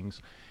her wings,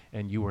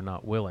 and you were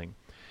not willing."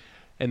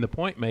 And the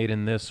point made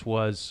in this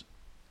was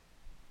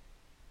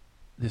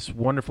this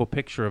wonderful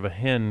picture of a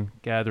hen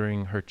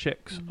gathering her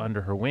chicks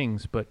under her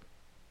wings, but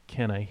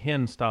can a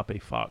hen stop a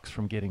fox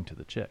from getting to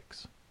the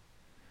chicks?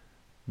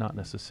 Not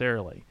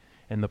necessarily.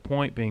 And the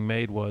point being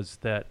made was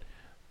that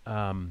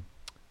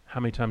how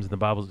many times in the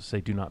Bible does it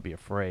say, "Do not be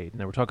afraid"? And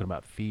they were talking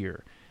about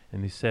fear.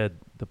 And he said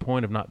the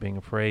point of not being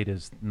afraid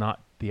is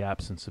not the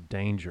absence of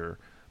danger,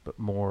 but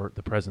more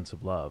the presence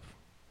of love.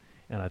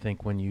 And I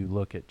think when you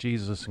look at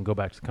Jesus and go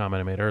back to the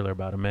comment I made earlier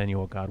about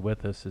Emmanuel, God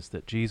with us, is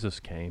that Jesus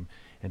came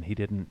and he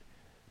didn't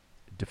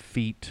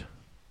defeat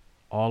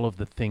all of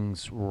the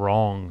things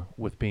wrong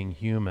with being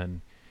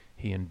human,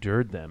 he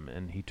endured them,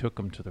 and he took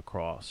them to the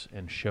cross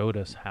and showed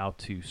us how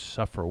to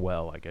suffer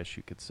well, I guess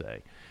you could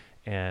say,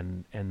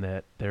 and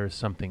that there is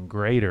something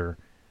greater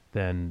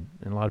than,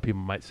 and a lot of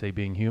people might say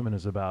being human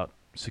is about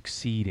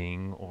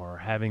succeeding or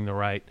having the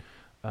right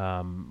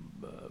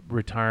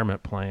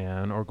retirement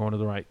plan or going to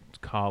the right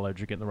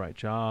college or getting the right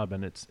job,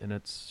 and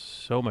it's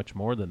so much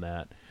more than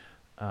that.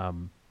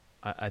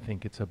 I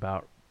think it's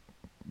about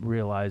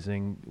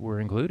realizing we're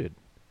included.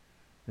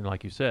 And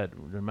like you said,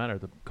 no matter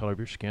the color of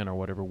your skin or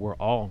whatever, we're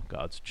all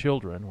God's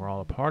children. We're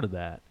all a part of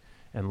that.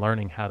 And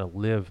learning how to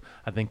live,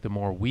 I think the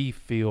more we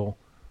feel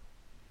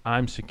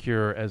I'm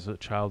secure as a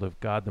child of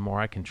God, the more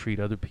I can treat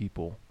other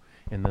people.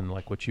 And then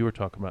like what you were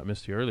talking about,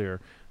 Misty,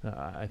 earlier,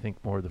 I think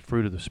more the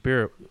fruit of the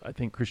Spirit. I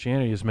think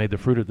Christianity has made the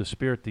fruit of the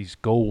Spirit these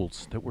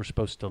goals that we're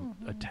supposed to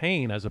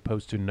attain, as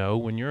opposed to know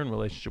when you're in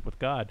relationship with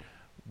God.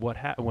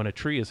 When a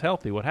tree is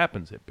healthy, what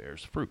happens? It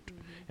bears fruit.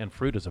 And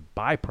fruit is a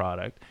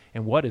byproduct.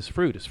 And what is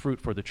fruit? Is fruit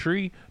for the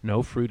tree?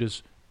 No, fruit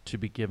is to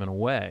be given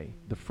away.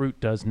 The fruit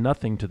does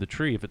nothing to the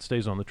tree. If it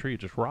stays on the tree, it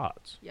just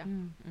rots. Yeah.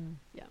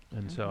 Yeah.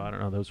 And so, I don't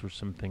know, those were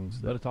some things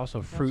But that... it's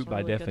also fruit by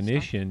really good stuff.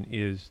 definition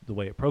is the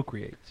way it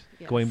procreates.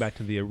 Yes. Going back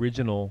to the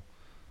original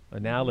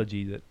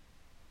analogy that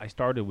I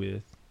started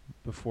with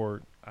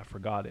before I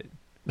forgot it.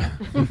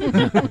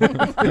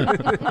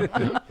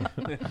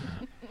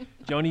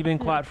 Joni, been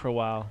quiet for a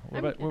while. I'm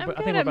I good. think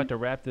we're about to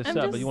wrap this I'm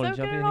up, just but you want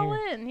to soaking jump it in all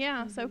here? in.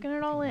 Yeah, soaking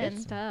it all in.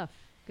 Good stuff.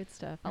 Good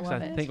stuff. I I So love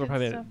love it. I think we're Good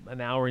probably stuff. at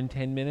an hour and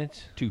 10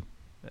 minutes. An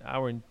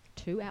hour and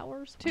 2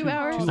 hours? 2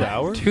 hours. 2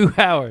 hours. 2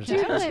 hours. Two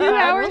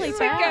hours to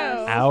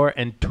go. Hour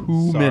and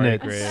 2 Sorry,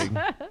 minutes. Greg.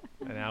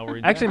 An hour.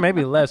 And Actually,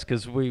 maybe less,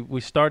 because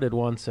we started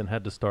once and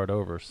had to start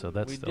over, so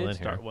that's we still did in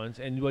start here. once,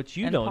 and what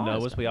you And don't know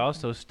paused. is we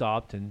also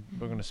stopped, and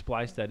we're going to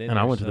splice that in. And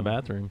I there went to the some-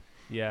 bathroom.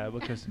 Yeah,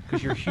 because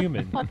you're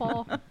human.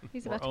 Pawpaw.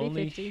 He's We're about to be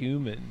only 50.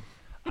 human.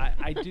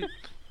 I do.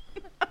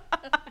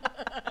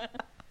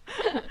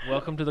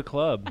 Welcome to the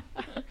club.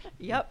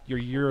 Yep. Your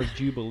year of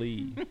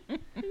jubilee.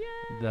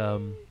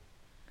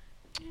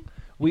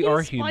 We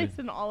are human.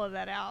 Splicing all of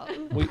that out.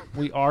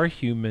 We are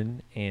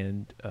human,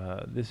 and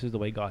this is the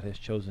way God has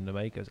chosen to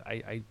make us.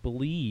 I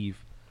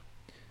believe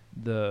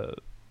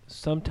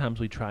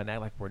sometimes we try and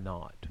act like we're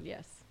not.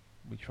 Yes.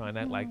 We try and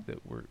act like that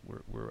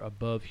we're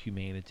above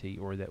humanity,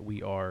 or that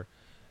we are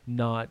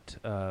not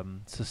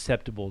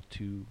susceptible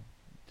to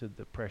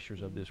the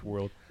pressures of this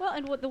world. Well,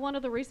 and one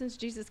of the reasons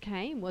Jesus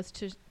came was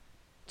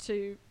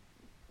to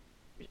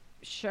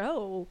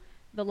show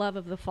the love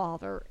of the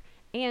Father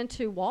and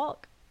to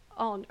walk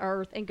on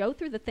earth and go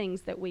through the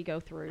things that we go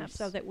through,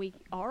 so that we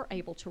are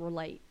able to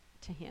relate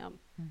to Him.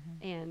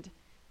 And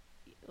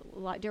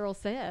like Daryl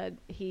said,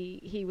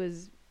 he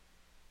was,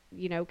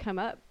 come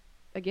up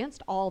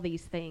against all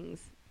these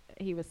things.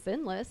 He was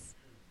sinless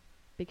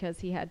because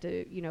he had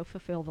to,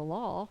 fulfill the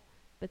law,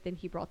 but then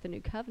he brought the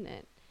new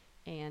covenant.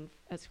 And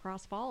as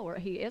Christ's follower,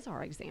 he is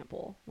our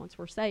example. Once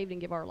we're saved and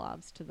give our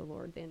lives to the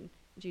Lord, then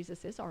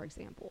Jesus is our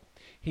example.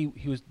 He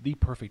was the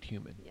perfect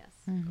human, Yes.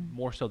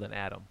 more so than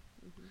Adam.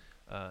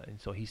 And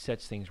so he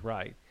sets things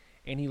right.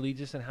 And he leads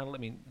us in how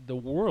to, the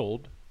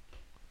world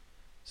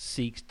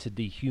seeks to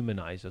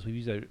dehumanize us. We've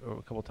used that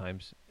a couple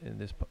times in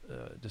this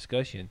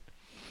discussion.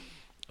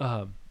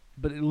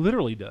 But it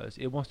literally does.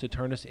 It wants to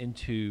turn us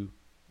into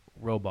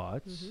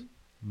robots,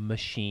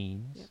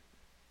 machines,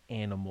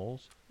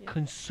 animals,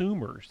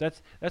 consumers.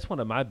 That's one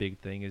of my big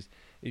thing is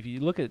if you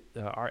look at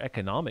our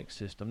economic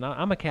system. Now,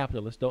 I'm a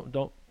capitalist.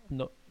 No,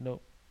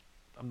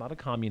 I'm not a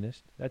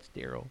communist. That's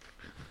Daryl.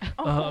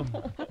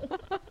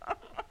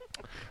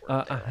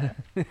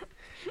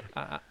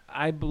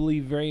 I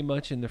believe very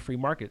much in the free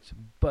markets,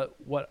 but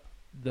what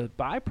the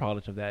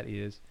byproduct of that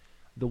is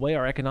the way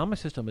our economic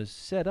system is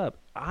set up.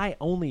 I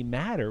only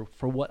matter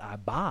for what I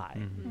buy.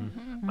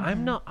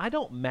 I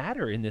don't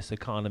matter in this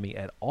economy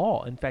at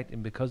all. In fact,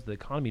 and because the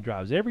economy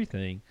drives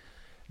everything,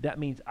 that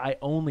means I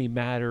only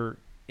matter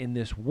in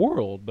this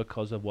world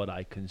because of what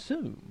I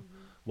consume.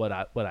 What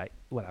I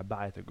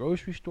buy at the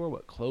grocery store,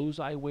 what clothes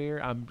I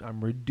wear. I'm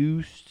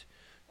reduced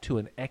to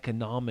an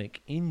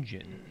economic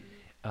engine.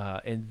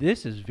 And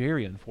this is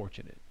very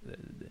unfortunate.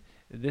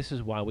 This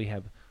is why we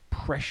have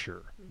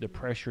pressure, the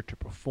pressure to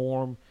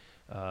perform,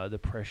 the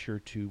pressure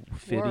to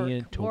fit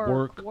in, to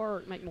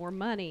work, make more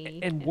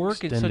money. and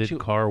work in Extended such a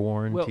car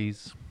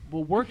warranties.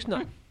 well, work's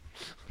not.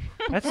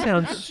 That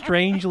sounds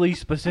strangely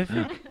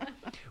specific.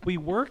 We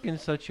work in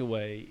such a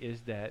way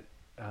is that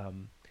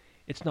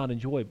it's not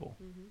enjoyable.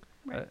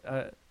 Right.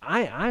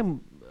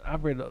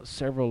 I've read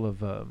several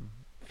of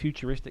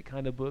futuristic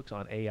kind of books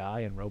on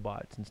AI and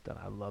robots and stuff.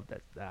 I love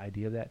the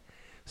idea of that.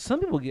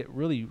 Some people get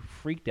really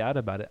freaked out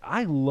about it.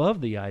 I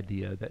love the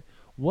idea that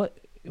we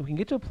can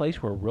get to a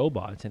place where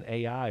robots and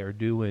AI are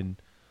doing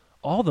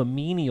all the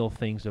menial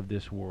things of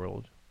this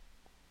world.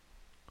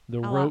 I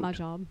like my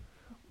job.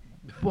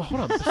 Well,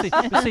 hold on.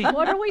 But see,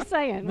 What are we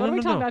saying? No, What are we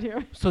no, talking no. about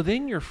here? so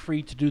then you're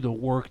free to do the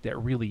work that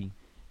really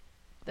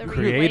The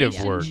Creative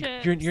work.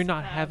 relationships, you're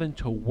not having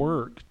to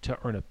work to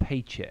earn a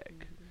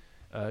paycheck.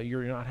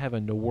 You're not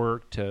having to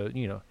work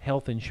to,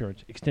 health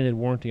insurance, extended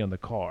warranty on the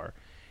car.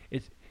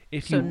 It's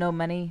if So you no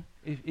money,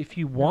 if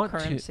you want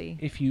currency.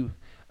 to, if you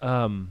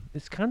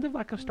it's kind of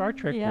like a Star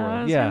Trek yeah, I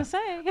world. was Yeah. gonna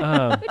say.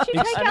 But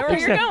you take I know out where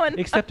the you're going.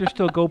 Except there's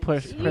still gold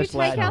press you press take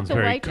platinum. out Sounds the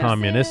very waitresses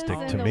communistic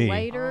and to the me.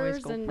 waiters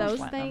Always gold and plus those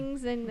platinum.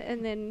 things,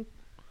 and then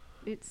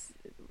it's.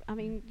 I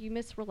mean, you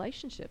miss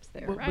relationships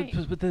there. But, Right.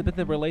 but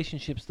the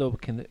relationships though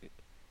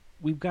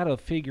we've got to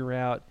figure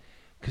out,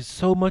 because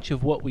so much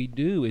of what we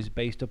do is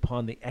based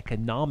upon the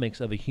economics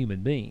of a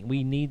human being. We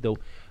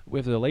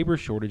have the labor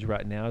shortage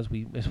right now as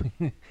we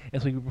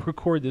as we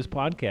record this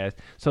podcast.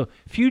 So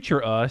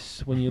future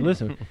us, when you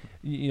listen,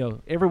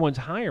 everyone's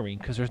hiring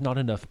because there's not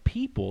enough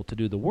people to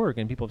do the work,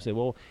 and people say,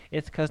 well,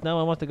 it's because no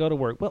one wants to go to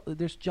work. Well,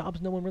 there's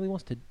jobs no one really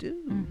wants to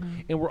do,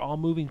 and we're all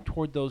moving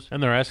toward those.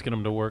 And they're asking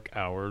them to work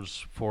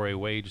hours for a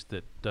wage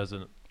that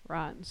doesn't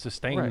Right.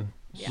 sustain Right.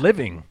 Yeah.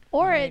 living.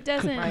 Or it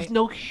doesn't. Because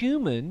no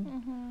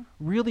human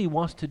really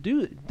wants to do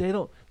it. They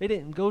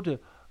didn't go to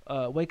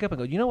wake up and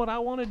go, you know what I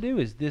want to do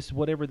is this,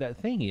 whatever that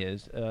thing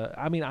is.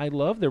 I mean, I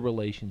love their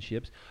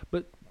relationships,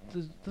 but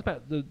think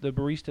about the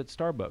barista at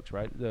Starbucks,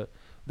 right?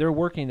 They're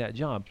working that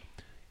job.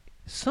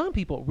 Some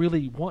people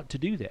really want to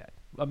do that.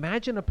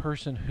 Imagine a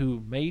person who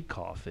made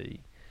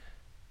coffee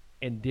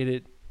and did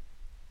it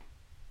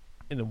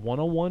in a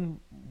one-on-one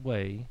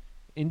way,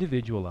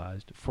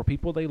 individualized, for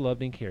people they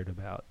loved and cared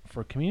about,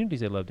 for communities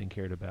they loved and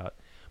cared about,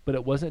 but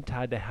it wasn't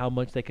tied to how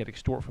much they could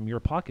extort from your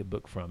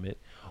pocketbook from it,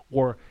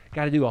 or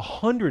got to do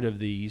 100 of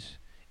these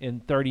in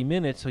 30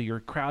 minutes, so you're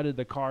crowded,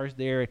 the car's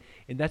there,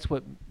 and that's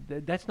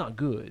not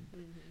good.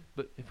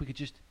 But if we could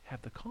just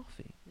have the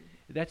coffee,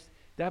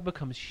 that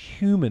becomes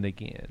human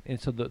again. And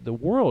so the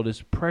world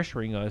is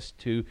pressuring us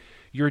to,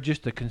 you're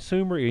just a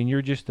consumer and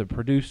you're just a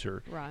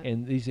producer. Right.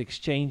 And these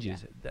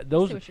exchanges, I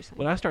those, see what you're saying.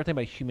 when I start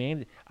thinking about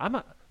humanity,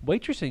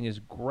 waitressing is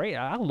great.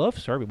 I love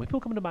serving. When people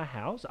come into my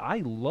house,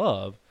 I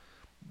love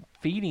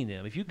feeding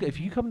them. If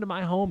you come to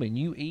my home and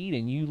you eat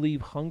and you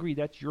leave hungry,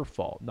 that's your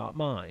fault, not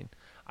mine.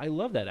 I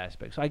love that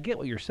aspect. So I get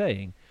what you're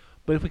saying,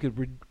 but if we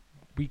could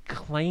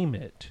reclaim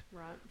it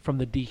Right. from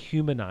the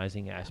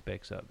dehumanizing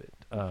aspects of it.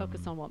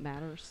 Focus on what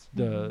matters.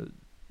 the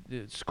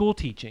school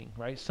teaching,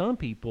 right? Some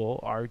people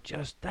are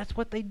that's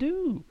what they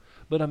do.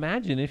 But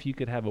imagine if you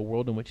could have a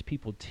world in which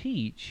people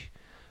teach,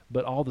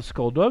 but all the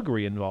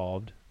skullduggery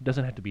involved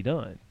doesn't have to be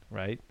done,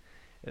 right?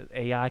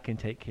 AI can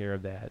take care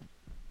of that.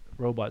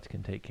 Robots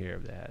can take care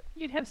of that,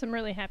 You'd have some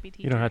really happy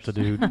teachers. You don't have to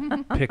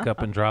do pick up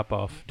and drop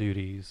off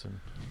duties.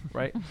 And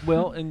right?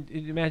 Well, and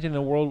imagine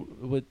a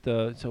world with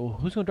so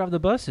who's going to drive the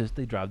buses?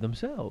 They drive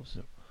themselves.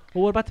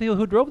 Well, what about the people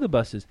who drove the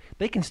buses?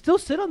 They can still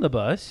sit on the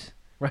bus,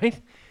 right?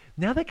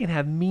 Now they can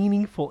have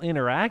meaningful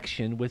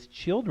interaction with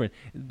children.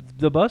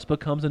 The bus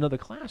becomes another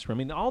classroom. I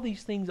mean, all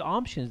these things,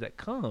 options that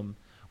come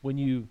when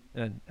you.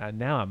 And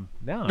now I'm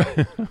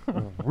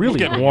really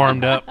getting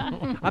warmed up.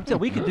 I'm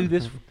telling. We could do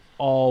this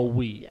all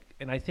week, Yeah.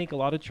 and I think a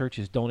lot of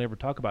churches don't ever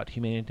talk about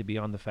humanity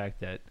beyond the fact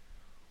that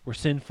we're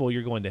sinful.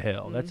 You're going to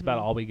hell. That's about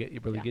all we get. You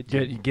really Yeah. get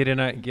to.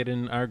 Get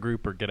in our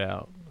group or get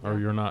out, or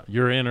you're not.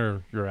 You're in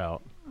or you're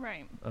out.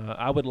 Right.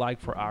 I would like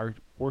for our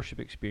worship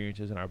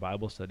experiences and our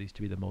Bible studies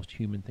to be the most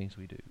human things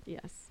we do,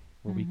 Yes.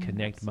 where we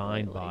connect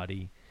mind, Absolutely.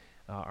 body,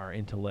 our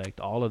intellect,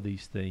 all of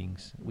these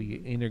things. We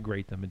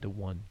integrate them into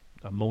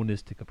a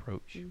monistic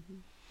approach.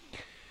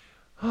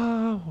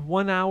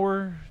 1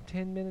 hour,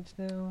 10 minutes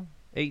now.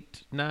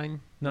 8, 9,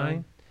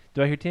 9.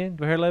 Do I hear 10?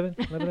 Do I hear 11?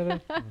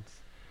 11.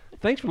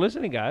 Thanks for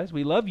listening, guys.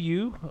 We love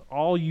you,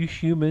 all you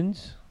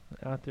humans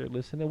out there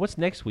listening. What's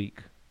next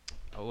week?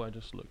 Oh, I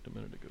just looked a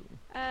minute ago.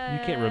 You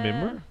can't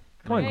remember?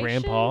 Come on,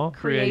 creation? Grandpa.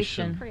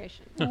 Creation.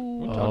 Creation.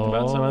 We talked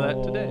about some of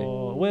that today.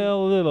 Oh,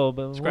 well, a little,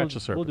 but Scratch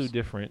we'll, the we'll do surface.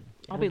 different.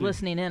 I'll We'll be do-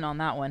 listening in on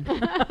that one.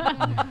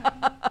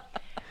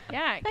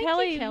 Yeah, you,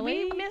 Kelly,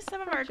 Kelly, we missed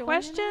some of for our joining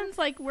questions. us.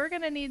 Like, we're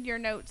going to need your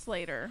notes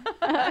later.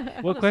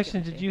 What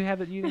questions did you have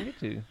that you didn't get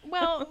to?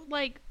 Well,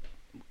 like,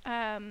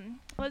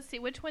 let's see,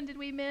 which one did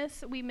we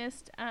miss? We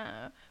missed,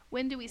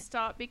 when do we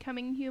stop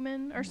becoming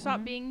human or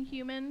stop being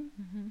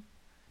human?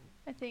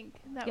 I think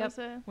that Yep. was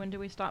a, When do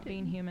we stop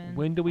being human?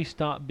 When do we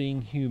stop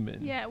being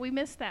human? yeah, we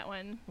missed that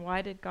one.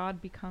 Why did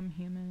God become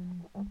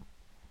human?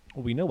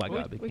 Well, we know why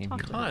God we became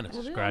talked human. Kind of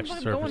Well, then scratch the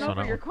I'm surface going on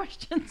over that your one.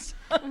 questions.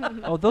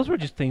 Oh, those were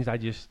just things I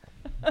just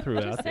threw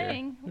Just out there.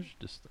 saying. There's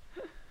just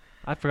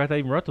I forgot I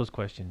even wrote those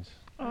questions.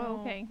 Oh,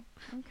 okay.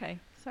 Okay.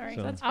 Sorry.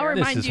 So- That's I'll fair.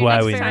 remind this is you why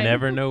next we time.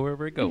 never know where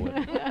we're going.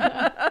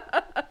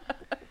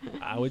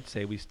 I would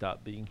say we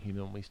stop being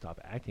human when we stop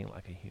acting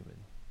like a human.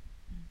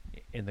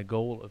 And the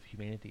goal of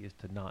humanity is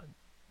to not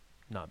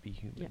be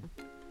human.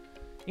 Yeah.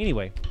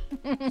 Anyway,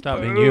 Stop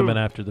being human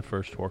after the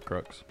first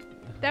Horcrux.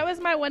 That was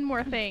my one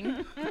more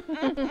thing.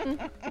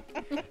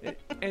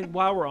 and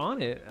while we're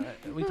on it,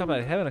 we talked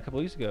about heaven a couple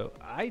weeks ago.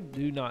 I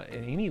do not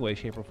in any way,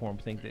 shape, or form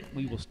think that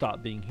we will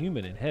stop being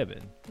human in heaven.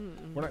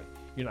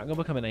 You're not going to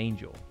become an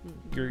angel.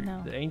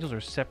 No. The angels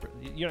are separate.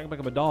 You're not going to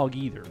become a dog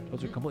either.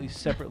 Those are completely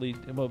separately.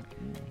 Well,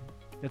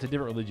 that's a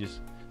different religious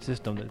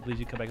system that leads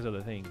you to come back as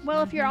other things.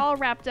 Well, if you're all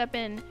wrapped up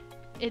in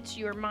it's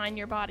your mind,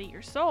 your body,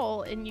 your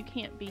soul, and you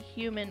can't be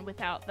human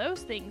without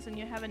those things, and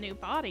you have a new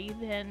body,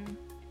 then.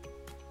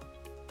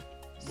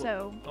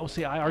 So. Oh,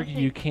 see, I argue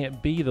you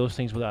can't be those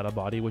things without a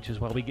body, which is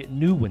why we get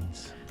new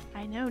ones.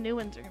 I know new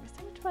ones are gonna be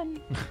so much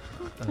fun.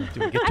 Do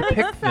we get to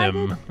pick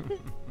them?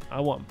 I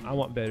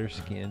want better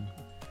skin,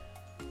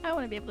 I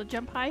want to be able to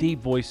jump high. deep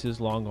voices,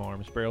 long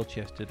arms, barrel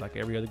chested, like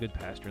every other good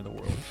pastor in the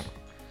world.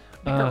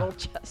 Barrel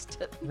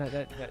chested.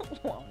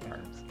 That Long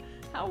arms.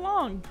 How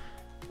long?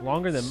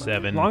 longer than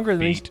 7 longer than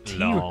these feet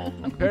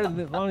long. better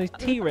than all these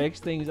T-Rex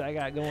things I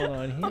got going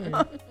on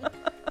here.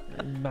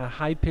 My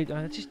high pitch.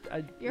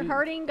 You're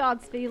hurting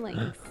God's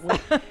feelings.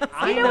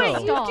 I You know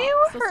what? You Stop.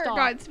 do So hurt stop.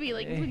 God's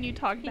feelings when you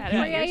talk He bad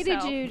about created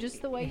yourself. you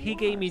just the way He you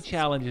gave are. me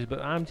challenges,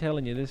 but I'm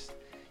telling you this.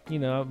 You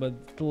know, but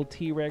little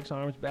T-Rex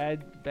arms,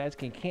 bad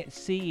skin, can't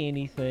see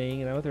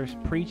anything. And I was there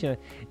preaching.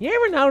 You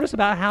ever notice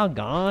about how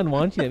God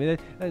wants you? I mean,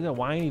 that's a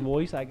whiny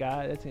voice I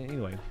got. That's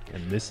anyway.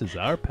 And this is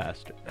our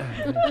pastor.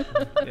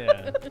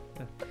 Yeah.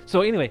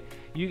 So anyway,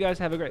 you guys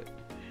have a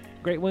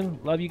great one.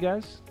 Love you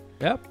guys.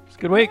 Yep. It's a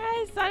good week.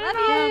 Guys, signing Love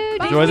off. you.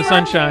 Bye. Enjoy the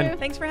sunshine.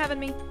 Thanks for having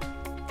me.